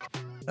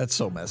 that's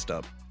so messed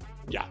up.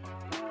 Yeah.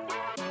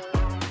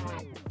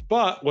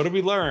 But what did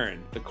we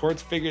learn? The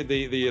courts figured,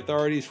 the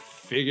authorities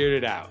figured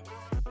it out.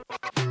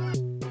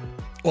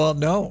 Well,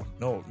 no,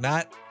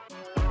 not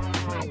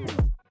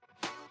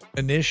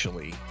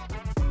initially.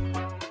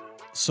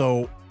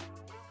 So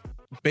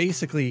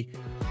basically,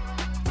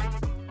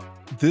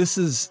 this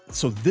is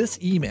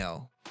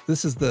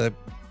the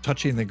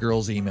touching the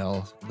girl's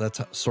email. That's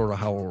sort of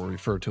how we'll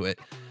refer to it.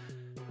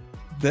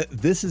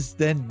 This is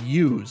then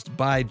used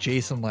by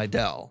Jason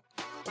Liddell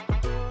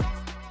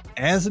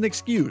as an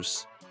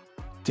excuse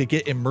to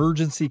get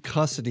emergency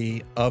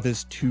custody of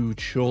his two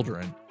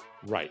children.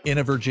 Right. In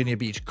a Virginia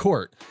Beach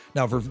court.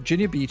 Now,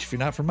 Virginia Beach, if you're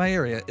not from my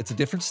area, it's a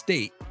different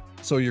state.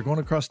 So you're going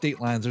across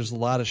state lines. There's a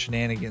lot of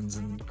shenanigans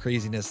and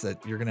craziness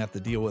that you're going to have to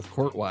deal with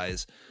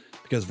court-wise,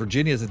 because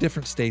Virginia is a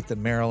different state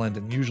than Maryland,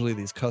 and usually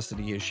these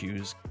custody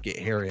issues get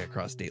hairy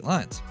across state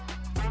lines.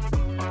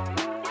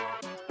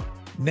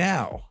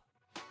 Now,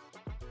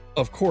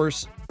 of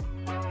course,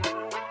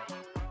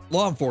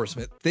 law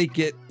enforcement, they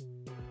get,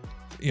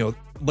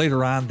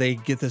 later on, they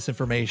get this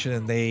information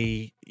and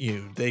they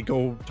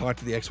go talk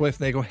to the ex-wife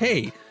and they go,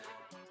 hey,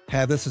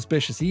 have this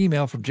suspicious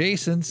email from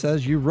Jason,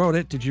 says you wrote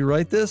it. Did you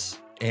write this?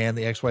 And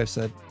the ex-wife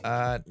said,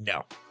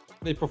 no.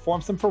 They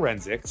performed some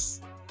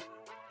forensics.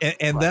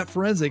 And that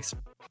forensics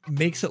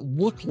makes it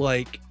look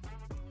like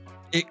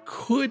it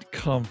could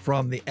come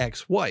from the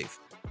ex-wife.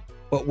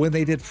 But when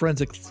they did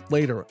forensics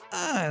later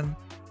on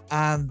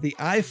the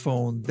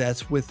iPhone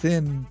that's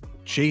within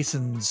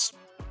Jason's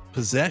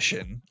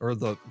possession, or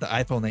the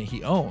iPhone that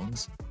he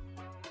owns,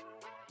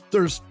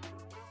 there's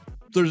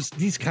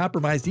these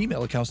compromised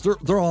email accounts.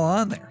 They're all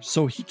on there.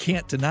 So he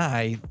can't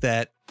deny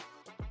that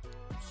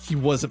he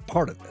wasn't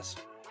part of this.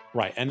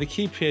 Right. And the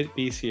key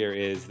piece here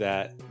is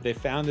that they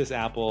found this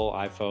Apple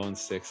iPhone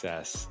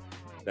 6S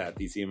that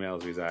these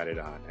emails resided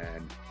on,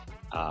 and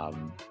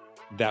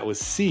that was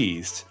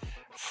seized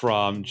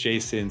from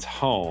Jason's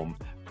home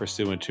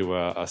pursuant to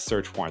a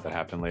search warrant that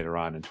happened later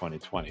on in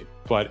 2020.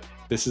 But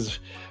this is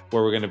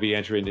where we're going to be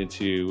entering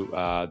into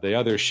the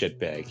other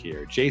shitbag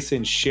here.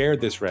 Jason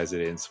shared this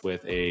residence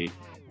with a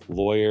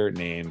lawyer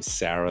named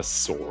Sarah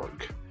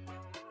Sorg,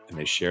 and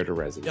they shared a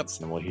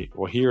residence. Yep. And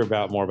we'll hear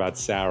more about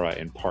Sarah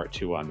in part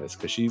 2 on this,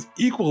 because she's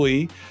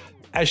equally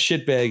as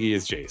shitbaggy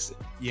as Jason.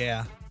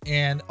 Yeah.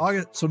 And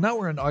so now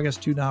we're in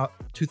August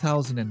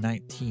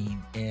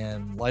 2019,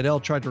 and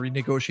Liddell tried to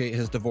renegotiate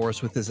his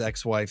divorce with his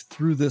ex-wife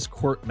through this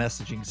court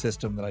messaging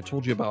system that I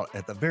told you about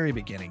at the very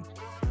beginning.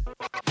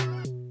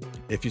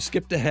 If you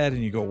skipped ahead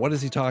and you go, what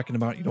is he talking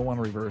about? You don't want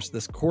to reverse.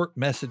 This court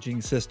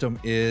messaging system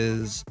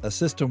is a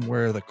system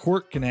where the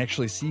court can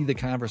actually see the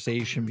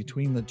conversation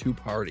between the two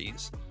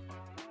parties.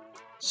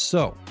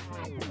 So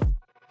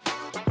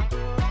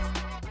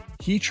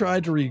he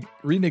tried to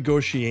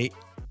renegotiate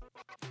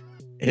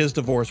his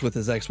divorce with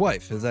his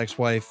ex-wife. His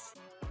ex-wife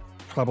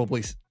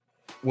probably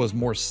was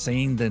more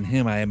sane than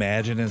him, I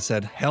imagine, and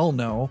said, hell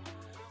no.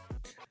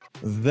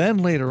 Then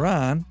later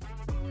on,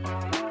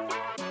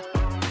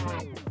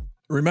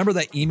 remember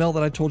that email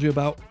that I told you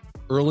about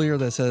earlier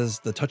that says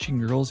the touching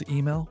girls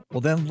email?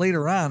 Well, then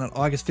later on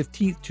August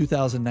 15th,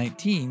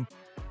 2019,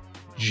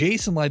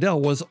 Jason Liddell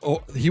was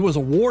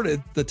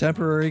awarded the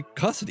temporary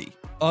custody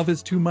of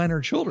his two minor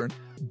children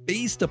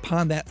based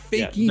upon that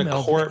fake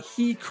email that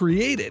he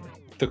created.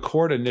 The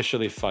court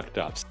initially fucked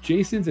up.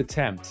 Jason's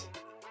attempt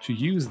to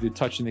use the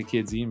touching the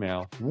kids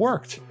email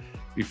worked.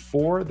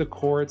 Before the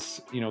courts,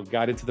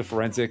 got into the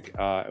forensic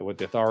with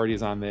the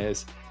authorities on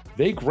this,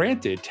 they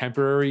granted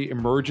temporary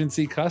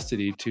emergency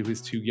custody to his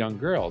two young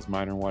girls,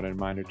 minor 1 and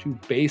minor 2,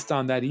 based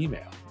on that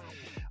email,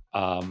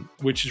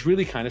 which is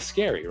really kind of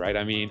scary, right?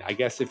 I mean, I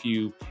guess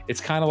it's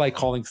kind of like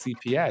calling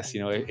CPS.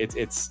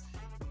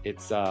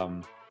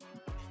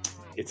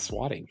 It's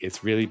swatting.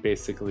 It's really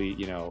basically,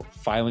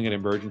 filing an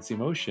emergency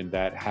motion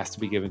that has to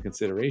be given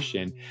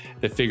consideration.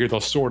 They figure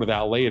they'll sort it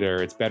out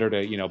later. It's better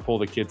to, pull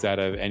the kids out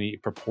of any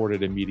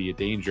purported immediate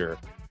danger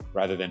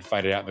rather than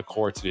fight it out in the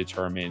court to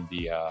determine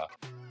the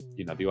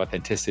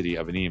authenticity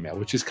of an email,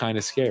 which is kind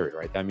of scary,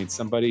 right? That means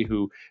somebody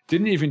who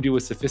didn't even do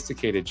a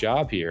sophisticated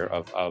job here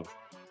of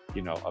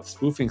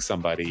spoofing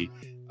somebody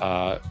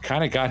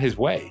kind of got his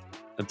way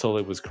until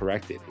it was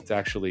corrected. It's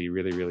actually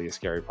really, really a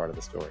scary part of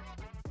the story.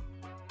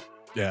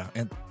 Yeah,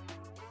 and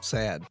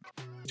sad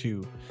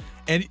too.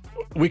 And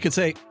we could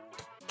say,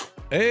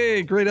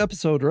 hey, great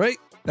episode, right?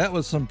 That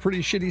was some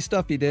pretty shitty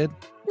stuff he did.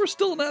 We're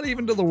still not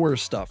even to the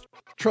worst stuff.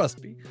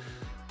 Trust me.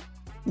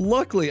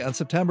 Luckily, on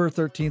September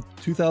 13th,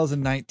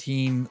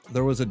 2019,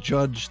 there was a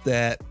judge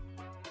that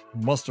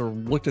must have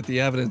looked at the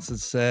evidence and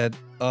said,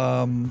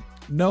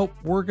 nope,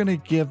 we're going to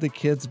give the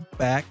kids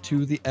back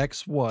to the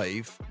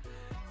ex-wife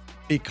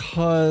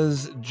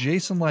because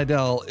Jason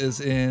Liddell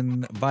is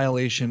in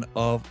violation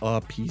of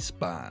a peace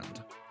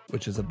bond,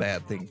 which is a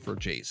bad thing for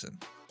Jason.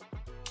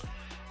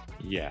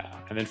 Yeah.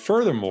 And then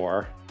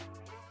furthermore,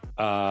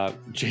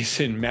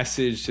 Jason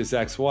messaged his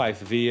ex-wife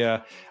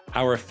via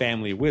Our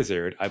Family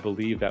Wizard. I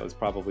believe that was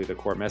probably the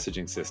court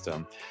messaging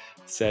system.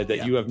 Said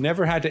that you have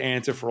never had to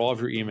answer for all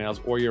of your emails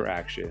or your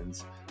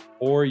actions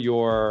or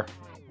your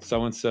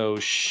so-and-so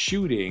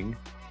shooting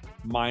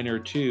minor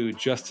two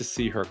just to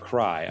see her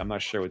cry. I'm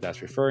not sure what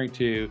that's referring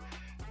to.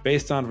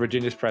 Based on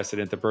Virginia's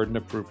precedent, the burden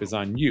of proof is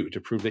on you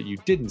to prove that you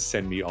didn't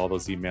send me all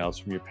those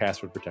emails from your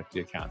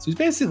password-protected account. So he's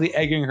basically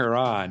egging her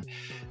on,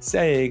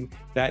 saying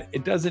that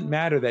it doesn't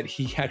matter that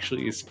he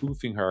actually is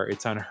spoofing her.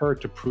 It's on her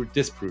to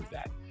disprove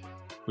that,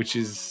 which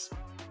is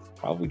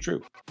probably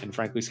true and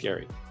frankly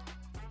scary.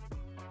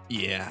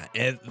 Yeah,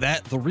 and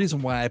the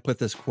reason why I put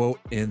this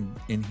quote in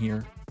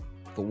here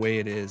the way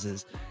it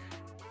is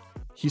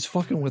he's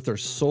fucking with her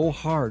so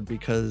hard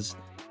because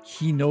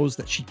he knows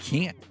that she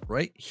can't,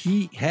 right?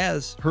 He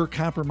has her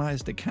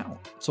compromised account.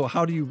 So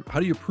how do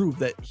you prove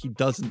that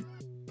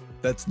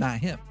that's not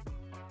him?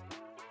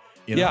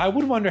 You know? Yeah, I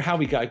would wonder how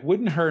we got,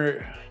 wouldn't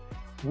her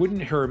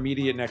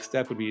immediate next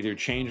step would be either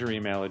change her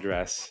email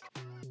address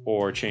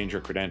or change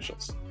her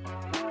credentials.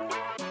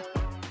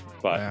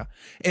 But yeah.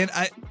 And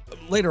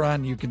later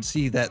on you can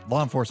see that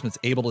law enforcement's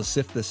able to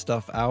sift this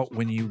stuff out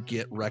when you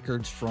get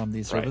records from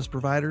these service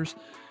providers.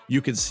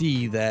 You can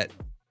see that,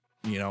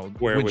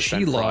 when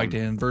she logged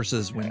in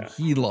versus when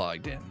he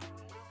logged in.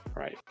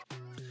 Right.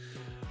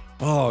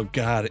 Oh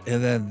God.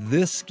 And then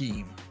this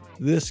scheme,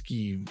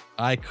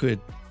 I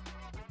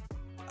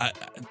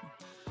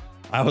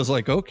was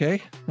like,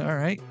 okay, all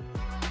right.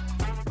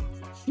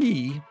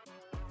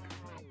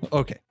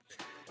 Okay.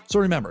 So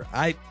remember,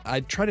 I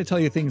try to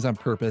tell you things on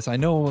purpose. I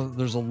know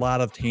there's a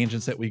lot of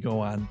tangents that we go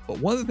on, but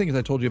one of the things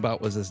I told you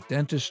about was this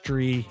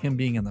dentistry, him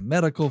being in the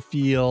medical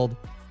field.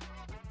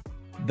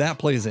 That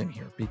plays in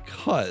here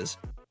because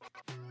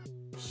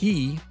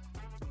he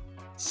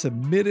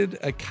submitted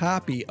a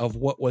copy of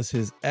what was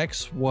his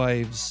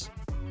ex-wife's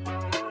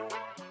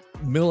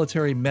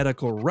military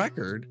medical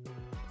record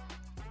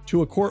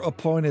to a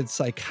court-appointed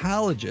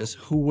psychologist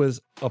who was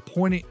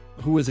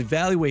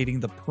evaluating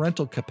the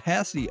parental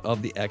capacity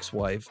of the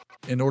ex-wife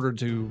in order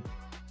to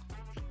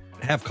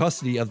have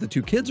custody of the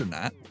two kids or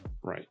not.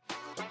 Right.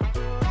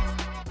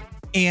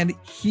 And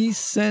he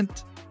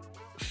sent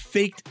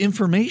faked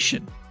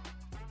information.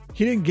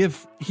 He didn't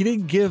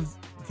give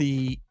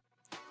the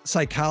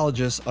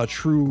psychologist a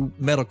true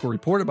medical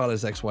report about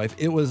his ex-wife.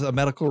 It was a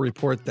medical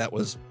report that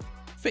was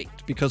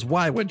faked, because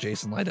why would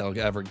Jason Liddell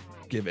ever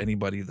give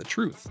anybody the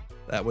truth?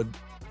 That would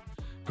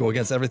go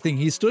against everything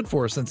he stood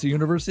for since the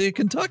University of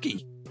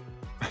Kentucky.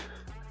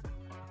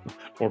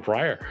 Or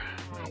prior.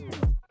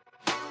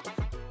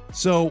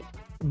 So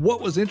what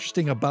was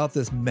interesting about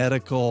this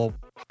medical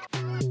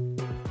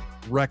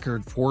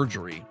record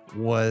forgery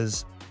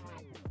was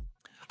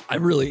I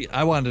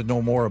wanted to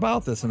know more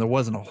about this, and there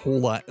wasn't a whole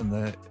lot in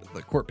the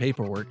court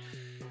paperwork.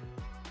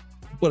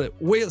 But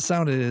the way it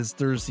sounded is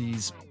there's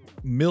these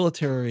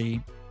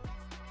military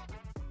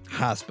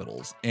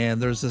hospitals,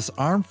 and there's this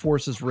Armed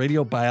Forces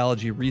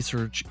Radiobiology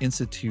Research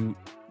Institute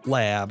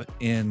lab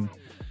in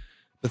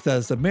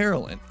Bethesda,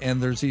 Maryland, and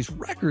there's these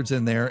records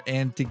in there,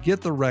 and to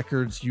get the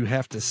records you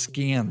have to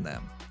scan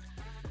them.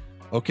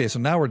 Okay, so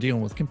now we're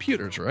dealing with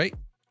computers, right?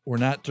 We're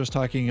not just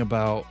talking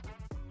about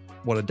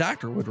what a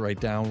doctor would write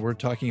down. We're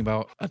talking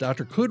about a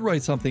doctor could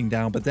write something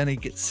down, but then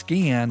it gets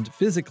scanned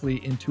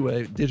physically into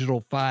a digital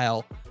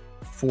file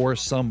for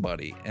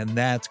somebody, and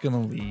that's going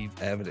to leave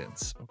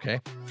evidence. Okay.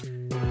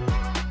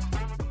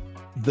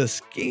 The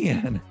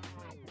scan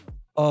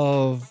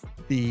of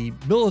the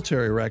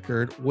military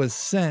record was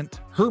sent,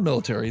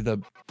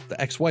 the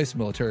ex-wife's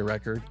military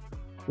record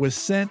was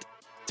sent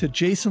to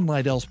Jason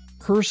Liddell's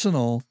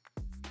personal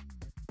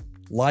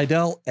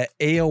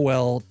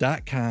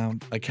Liddell@AOL.com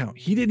account.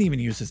 He didn't even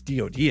use his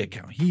DOD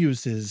account. He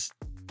used his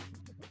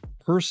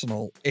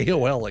personal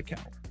AOL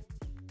account.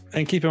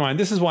 And keep in mind,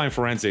 this is why in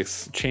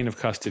forensics, chain of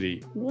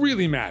custody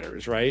really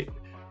matters, right?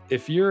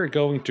 If you're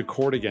going to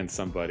court against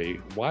somebody,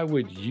 why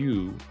would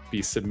you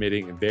be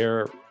submitting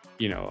their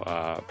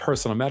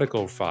personal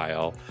medical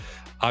file.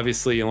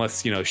 Obviously,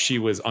 unless, she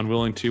was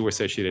unwilling to or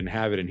said she didn't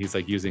have it and he's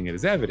like using it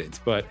as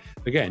evidence. But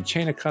again,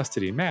 chain of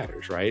custody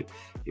matters, right?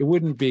 It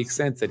wouldn't make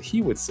sense that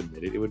he would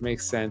submit it. It would make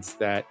sense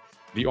that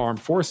the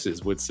armed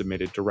forces would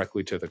submit it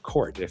directly to the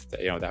court if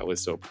that was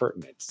so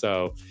pertinent.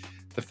 So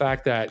the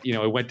fact that,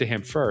 it went to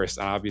him first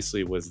and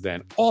obviously was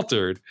then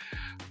altered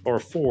or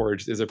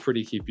forged is a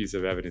pretty key piece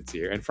of evidence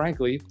here. And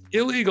frankly,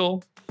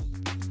 illegal.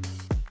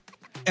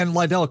 And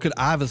Lydell could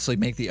obviously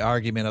make the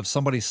argument of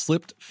somebody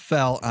slipped,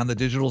 fell on the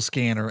digital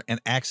scanner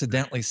and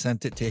accidentally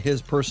sent it to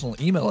his personal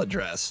email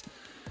address.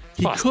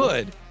 He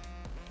could.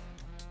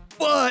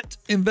 But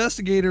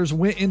investigators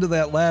went into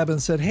that lab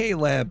and said, "Hey,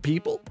 lab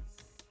people."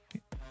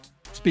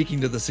 Speaking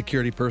to the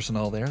security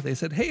personnel there, they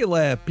said, "Hey,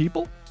 lab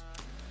people,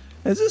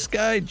 has this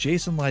guy,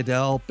 Jason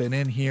Lydell, been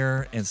in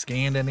here and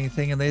scanned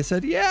anything?" And they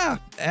said, "Yeah,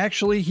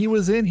 actually, he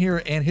was in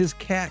here, and his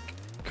CAC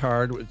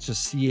card, which is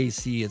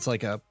CAC, it's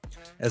like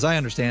as I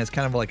understand, it's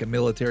kind of like a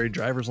military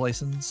driver's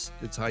license.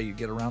 It's how you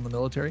get around the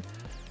military.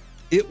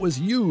 It was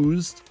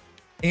used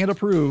and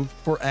approved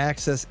for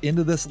access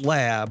into this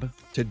lab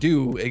to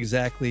do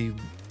exactly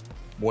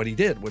what he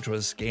did, which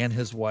was scan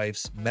his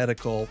wife's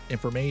medical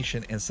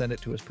information and send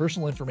it to his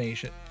personal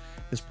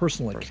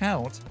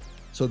account,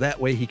 so that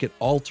way he could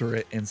alter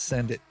it and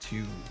send it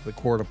to the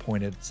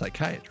court-appointed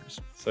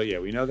psychiatrist." So yeah,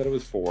 we know that it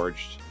was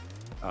forged.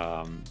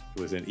 It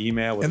was an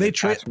email with an an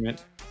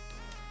attachment.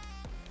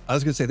 I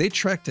was going to say, they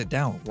tracked it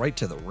down right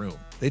to the room.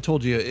 They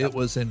told you it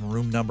was in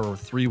room number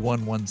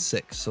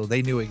 3116. So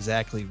they knew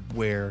exactly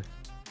where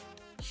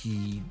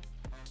he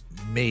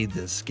made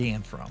this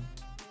scan from.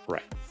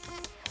 Right.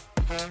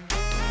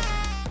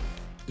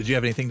 Did you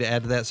have anything to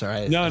add to that?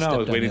 Sorry. No, I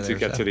was waiting to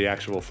get to the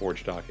actual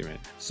forged document.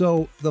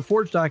 So the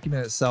forged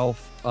document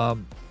itself,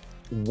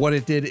 what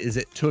it did is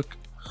it took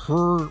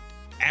her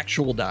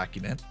actual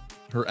document,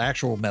 her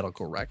actual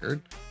medical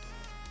record,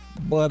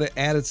 but it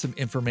added some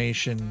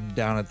information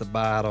down at the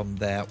bottom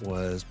that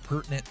was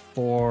pertinent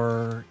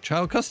for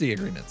child custody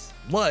agreements.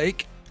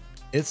 Like,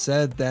 it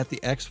said that the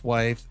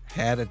ex-wife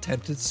had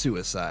attempted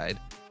suicide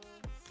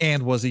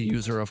and was a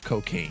user of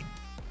cocaine.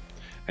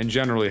 And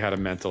generally had a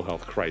mental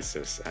health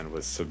crisis and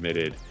was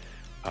submitted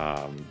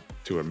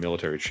to a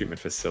military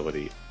treatment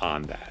facility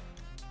on that.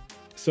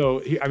 So,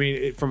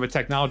 from a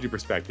technology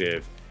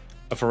perspective,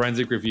 a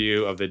forensic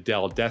review of the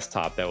Dell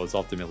desktop that was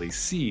ultimately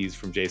seized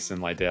from Jason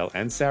Lydell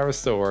and Sarah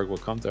Sorg, we'll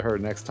come to her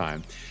next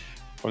time,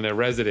 from their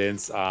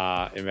residence in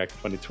back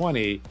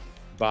 2020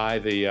 by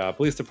the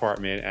police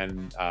department,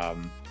 and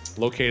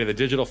located the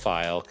digital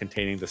file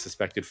containing the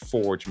suspected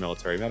forged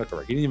military medical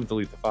record. He didn't even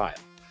delete the file.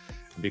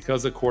 And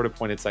because the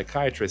court-appointed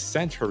psychiatrist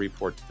sent her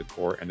report to the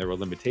court and there were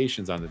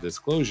limitations on the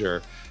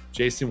disclosure,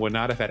 Jason would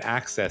not have had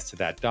access to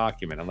that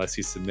document unless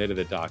he submitted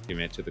the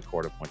document to the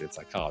court-appointed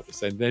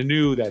psychologist. And they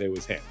knew that it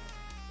was him.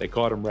 They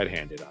caught him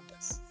red-handed on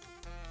this.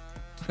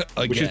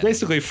 Which is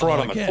basically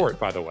fraud on the court,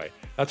 by the way.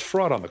 That's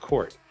fraud on the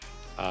court.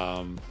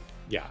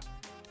 Yeah.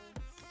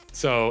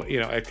 So,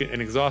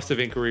 an exhaustive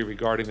inquiry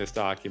regarding this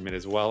document,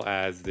 as well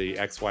as the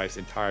ex-wife's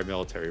entire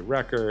military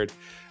record,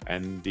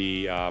 and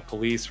the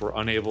police were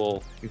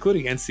unable,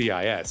 including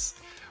NCIS,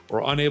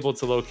 were unable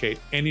to locate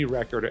any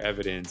record or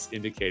evidence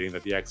indicating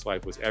that the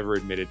ex-wife was ever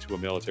admitted to a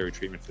military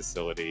treatment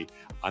facility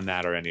on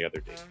that or any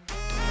other date.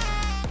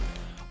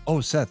 Oh,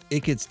 Seth,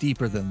 it gets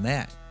deeper than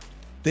that.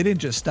 They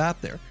didn't just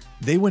stop there.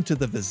 They went to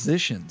the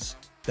physicians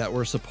that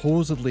were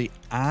supposedly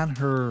on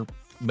her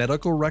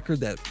medical record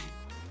that,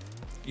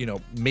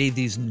 made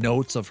these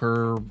notes of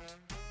her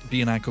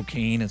being on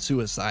cocaine and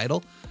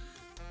suicidal.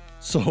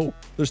 So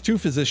there's two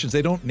physicians.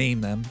 They don't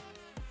name them,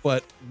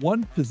 but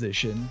one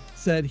physician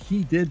said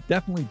he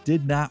definitely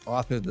did not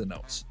author the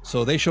notes.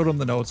 So they showed him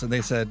the notes and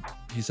he said,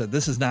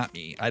 "This is not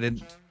me. I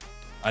didn't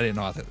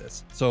author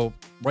this." So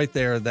right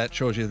there, that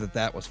shows you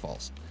that was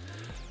false.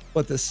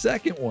 But the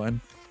second one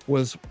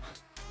was,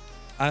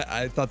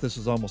 I thought this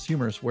was almost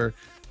humorous, where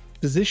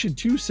physician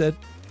 2 said,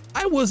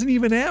 "I wasn't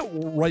even at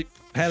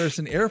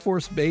Wright-Patterson Air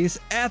Force Base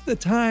at the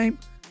time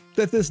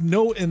that this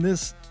note and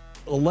this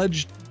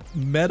alleged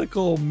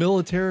medical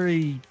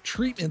military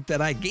treatment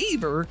that I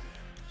gave her,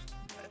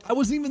 I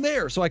wasn't even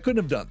there, so I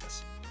couldn't have done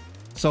this."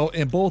 So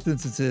in both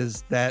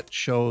instances, that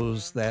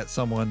shows that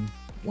someone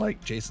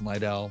like Jason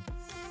Lydell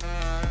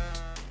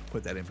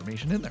put that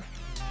information in there.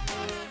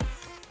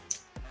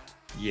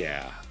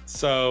 Yeah.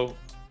 So,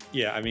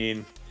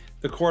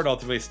 the court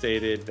ultimately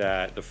stated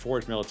that the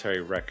forged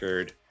military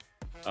record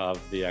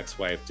of the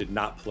ex-wife did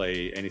not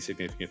play any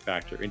significant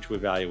factor into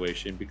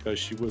evaluation because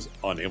she was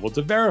unable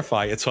to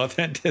verify its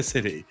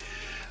authenticity.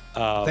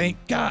 Thank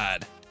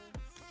God.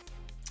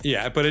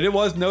 Yeah, but it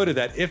was noted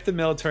that if the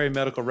military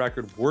medical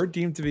record were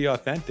deemed to be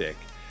authentic,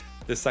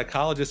 the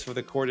psychologist for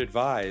the court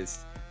advised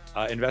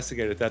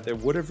investigators that it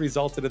would have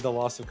resulted in the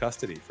loss of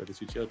custody for the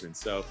two children.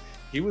 So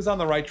he was on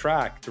the right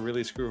track to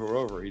really screw her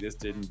over. He just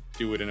didn't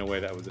do it in a way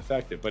that was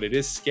effective. But it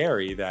is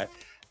scary that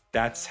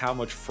that's how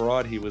much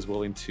fraud he was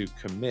willing to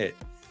commit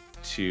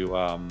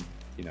to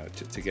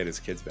get his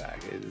kids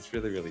back. It's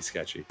really, really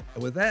sketchy.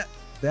 And with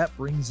that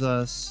brings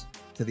us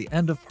to the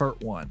end of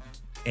part 1.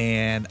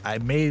 And I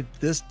made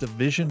this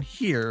division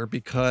here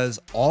because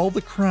all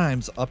the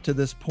crimes up to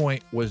this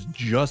point was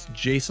just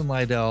Jason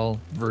Lydell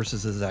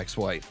versus his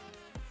ex-wife.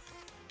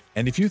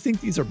 And if you think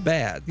these are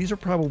bad, these are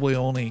probably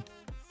only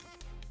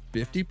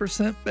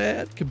 50%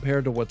 bad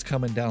compared to what's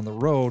coming down the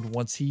road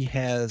once he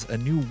has a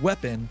new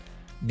weapon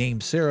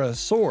named Sarah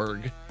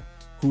Sorg,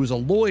 who's a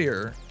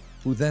lawyer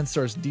who then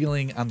starts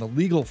dealing on the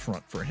legal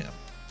front for him.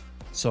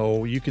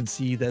 So you can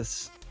see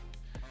this.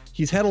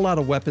 He's had a lot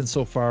of weapons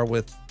so far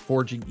with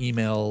forging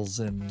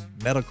emails and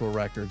medical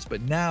records,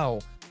 but now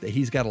that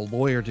he's got a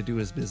lawyer to do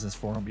his business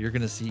for him, you're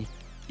going to see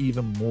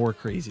even more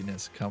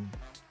craziness come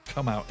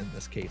out in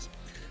this case.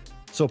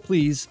 So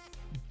please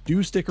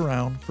do stick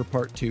around for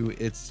part 2.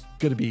 It's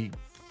going to be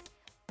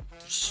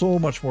so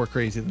much more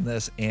crazy than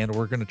this, and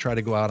we're going to try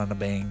to go out on a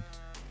bang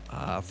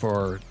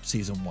for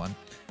season 1.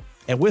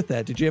 And with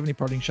that, did you have any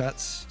parting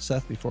shots,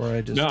 Seth, before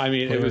I just... No, I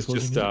mean, it was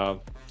just,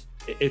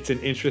 it's an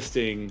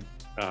interesting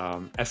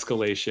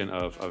escalation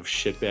of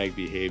shitbag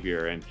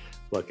behavior. And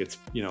look, it's,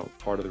 you know,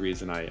 part of the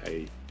reason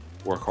I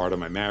work hard on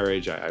my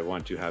marriage. I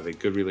want to have a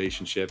good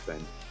relationship,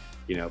 and,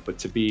 you know, but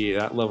to be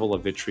that level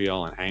of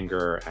vitriol and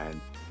anger and,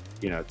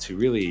 you know, to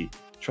really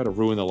try to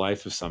ruin the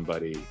life of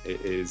somebody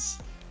is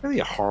really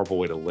a horrible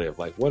way to live.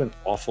 Like, what an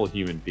awful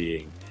human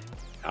being.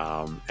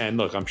 And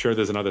look, I'm sure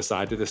there's another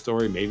side to the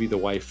story. Maybe the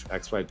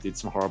ex-wife did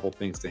some horrible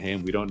things to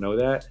him. We don't know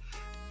that,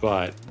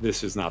 but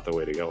this is not the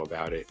way to go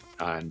about it.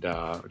 And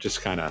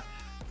just kind of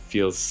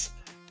feels,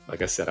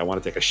 like I said, I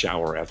want to take a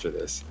shower after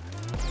this.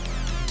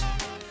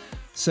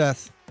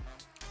 Seth,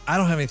 I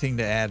don't have anything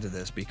to add to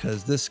this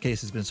because this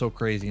case has been so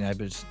crazy, and I've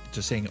been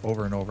just saying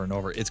over and over and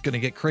over, it's going to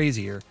get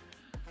crazier.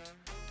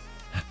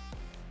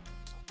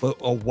 But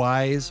a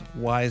wise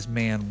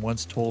man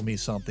once told me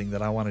something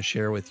that I want to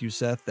share with you,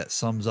 Seth, that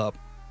sums up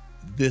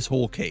this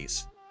whole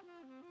case.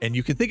 And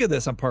you can think of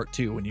this on part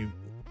 2 when you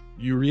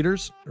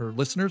readers or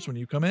listeners, when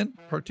you come in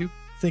part 2,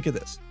 think of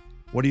this.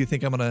 What do you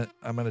think I'm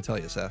gonna tell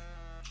you, Seth?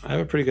 I have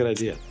a pretty good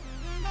idea.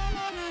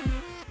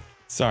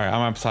 Sorry,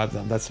 I'm upside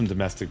down. That's some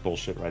domestic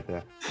bullshit right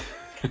there.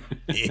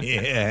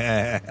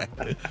 Yeah.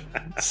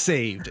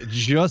 Saved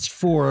just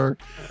for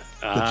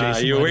the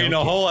Jason. You were waiting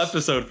a whole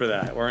episode for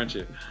that, weren't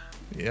you?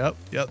 Yep.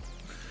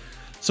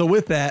 So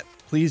with that,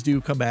 please do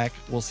come back.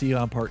 We'll see you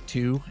on part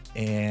 2,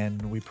 and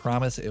we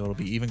promise it will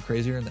be even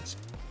crazier than this.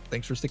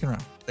 Thanks for sticking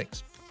around.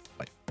 Thanks.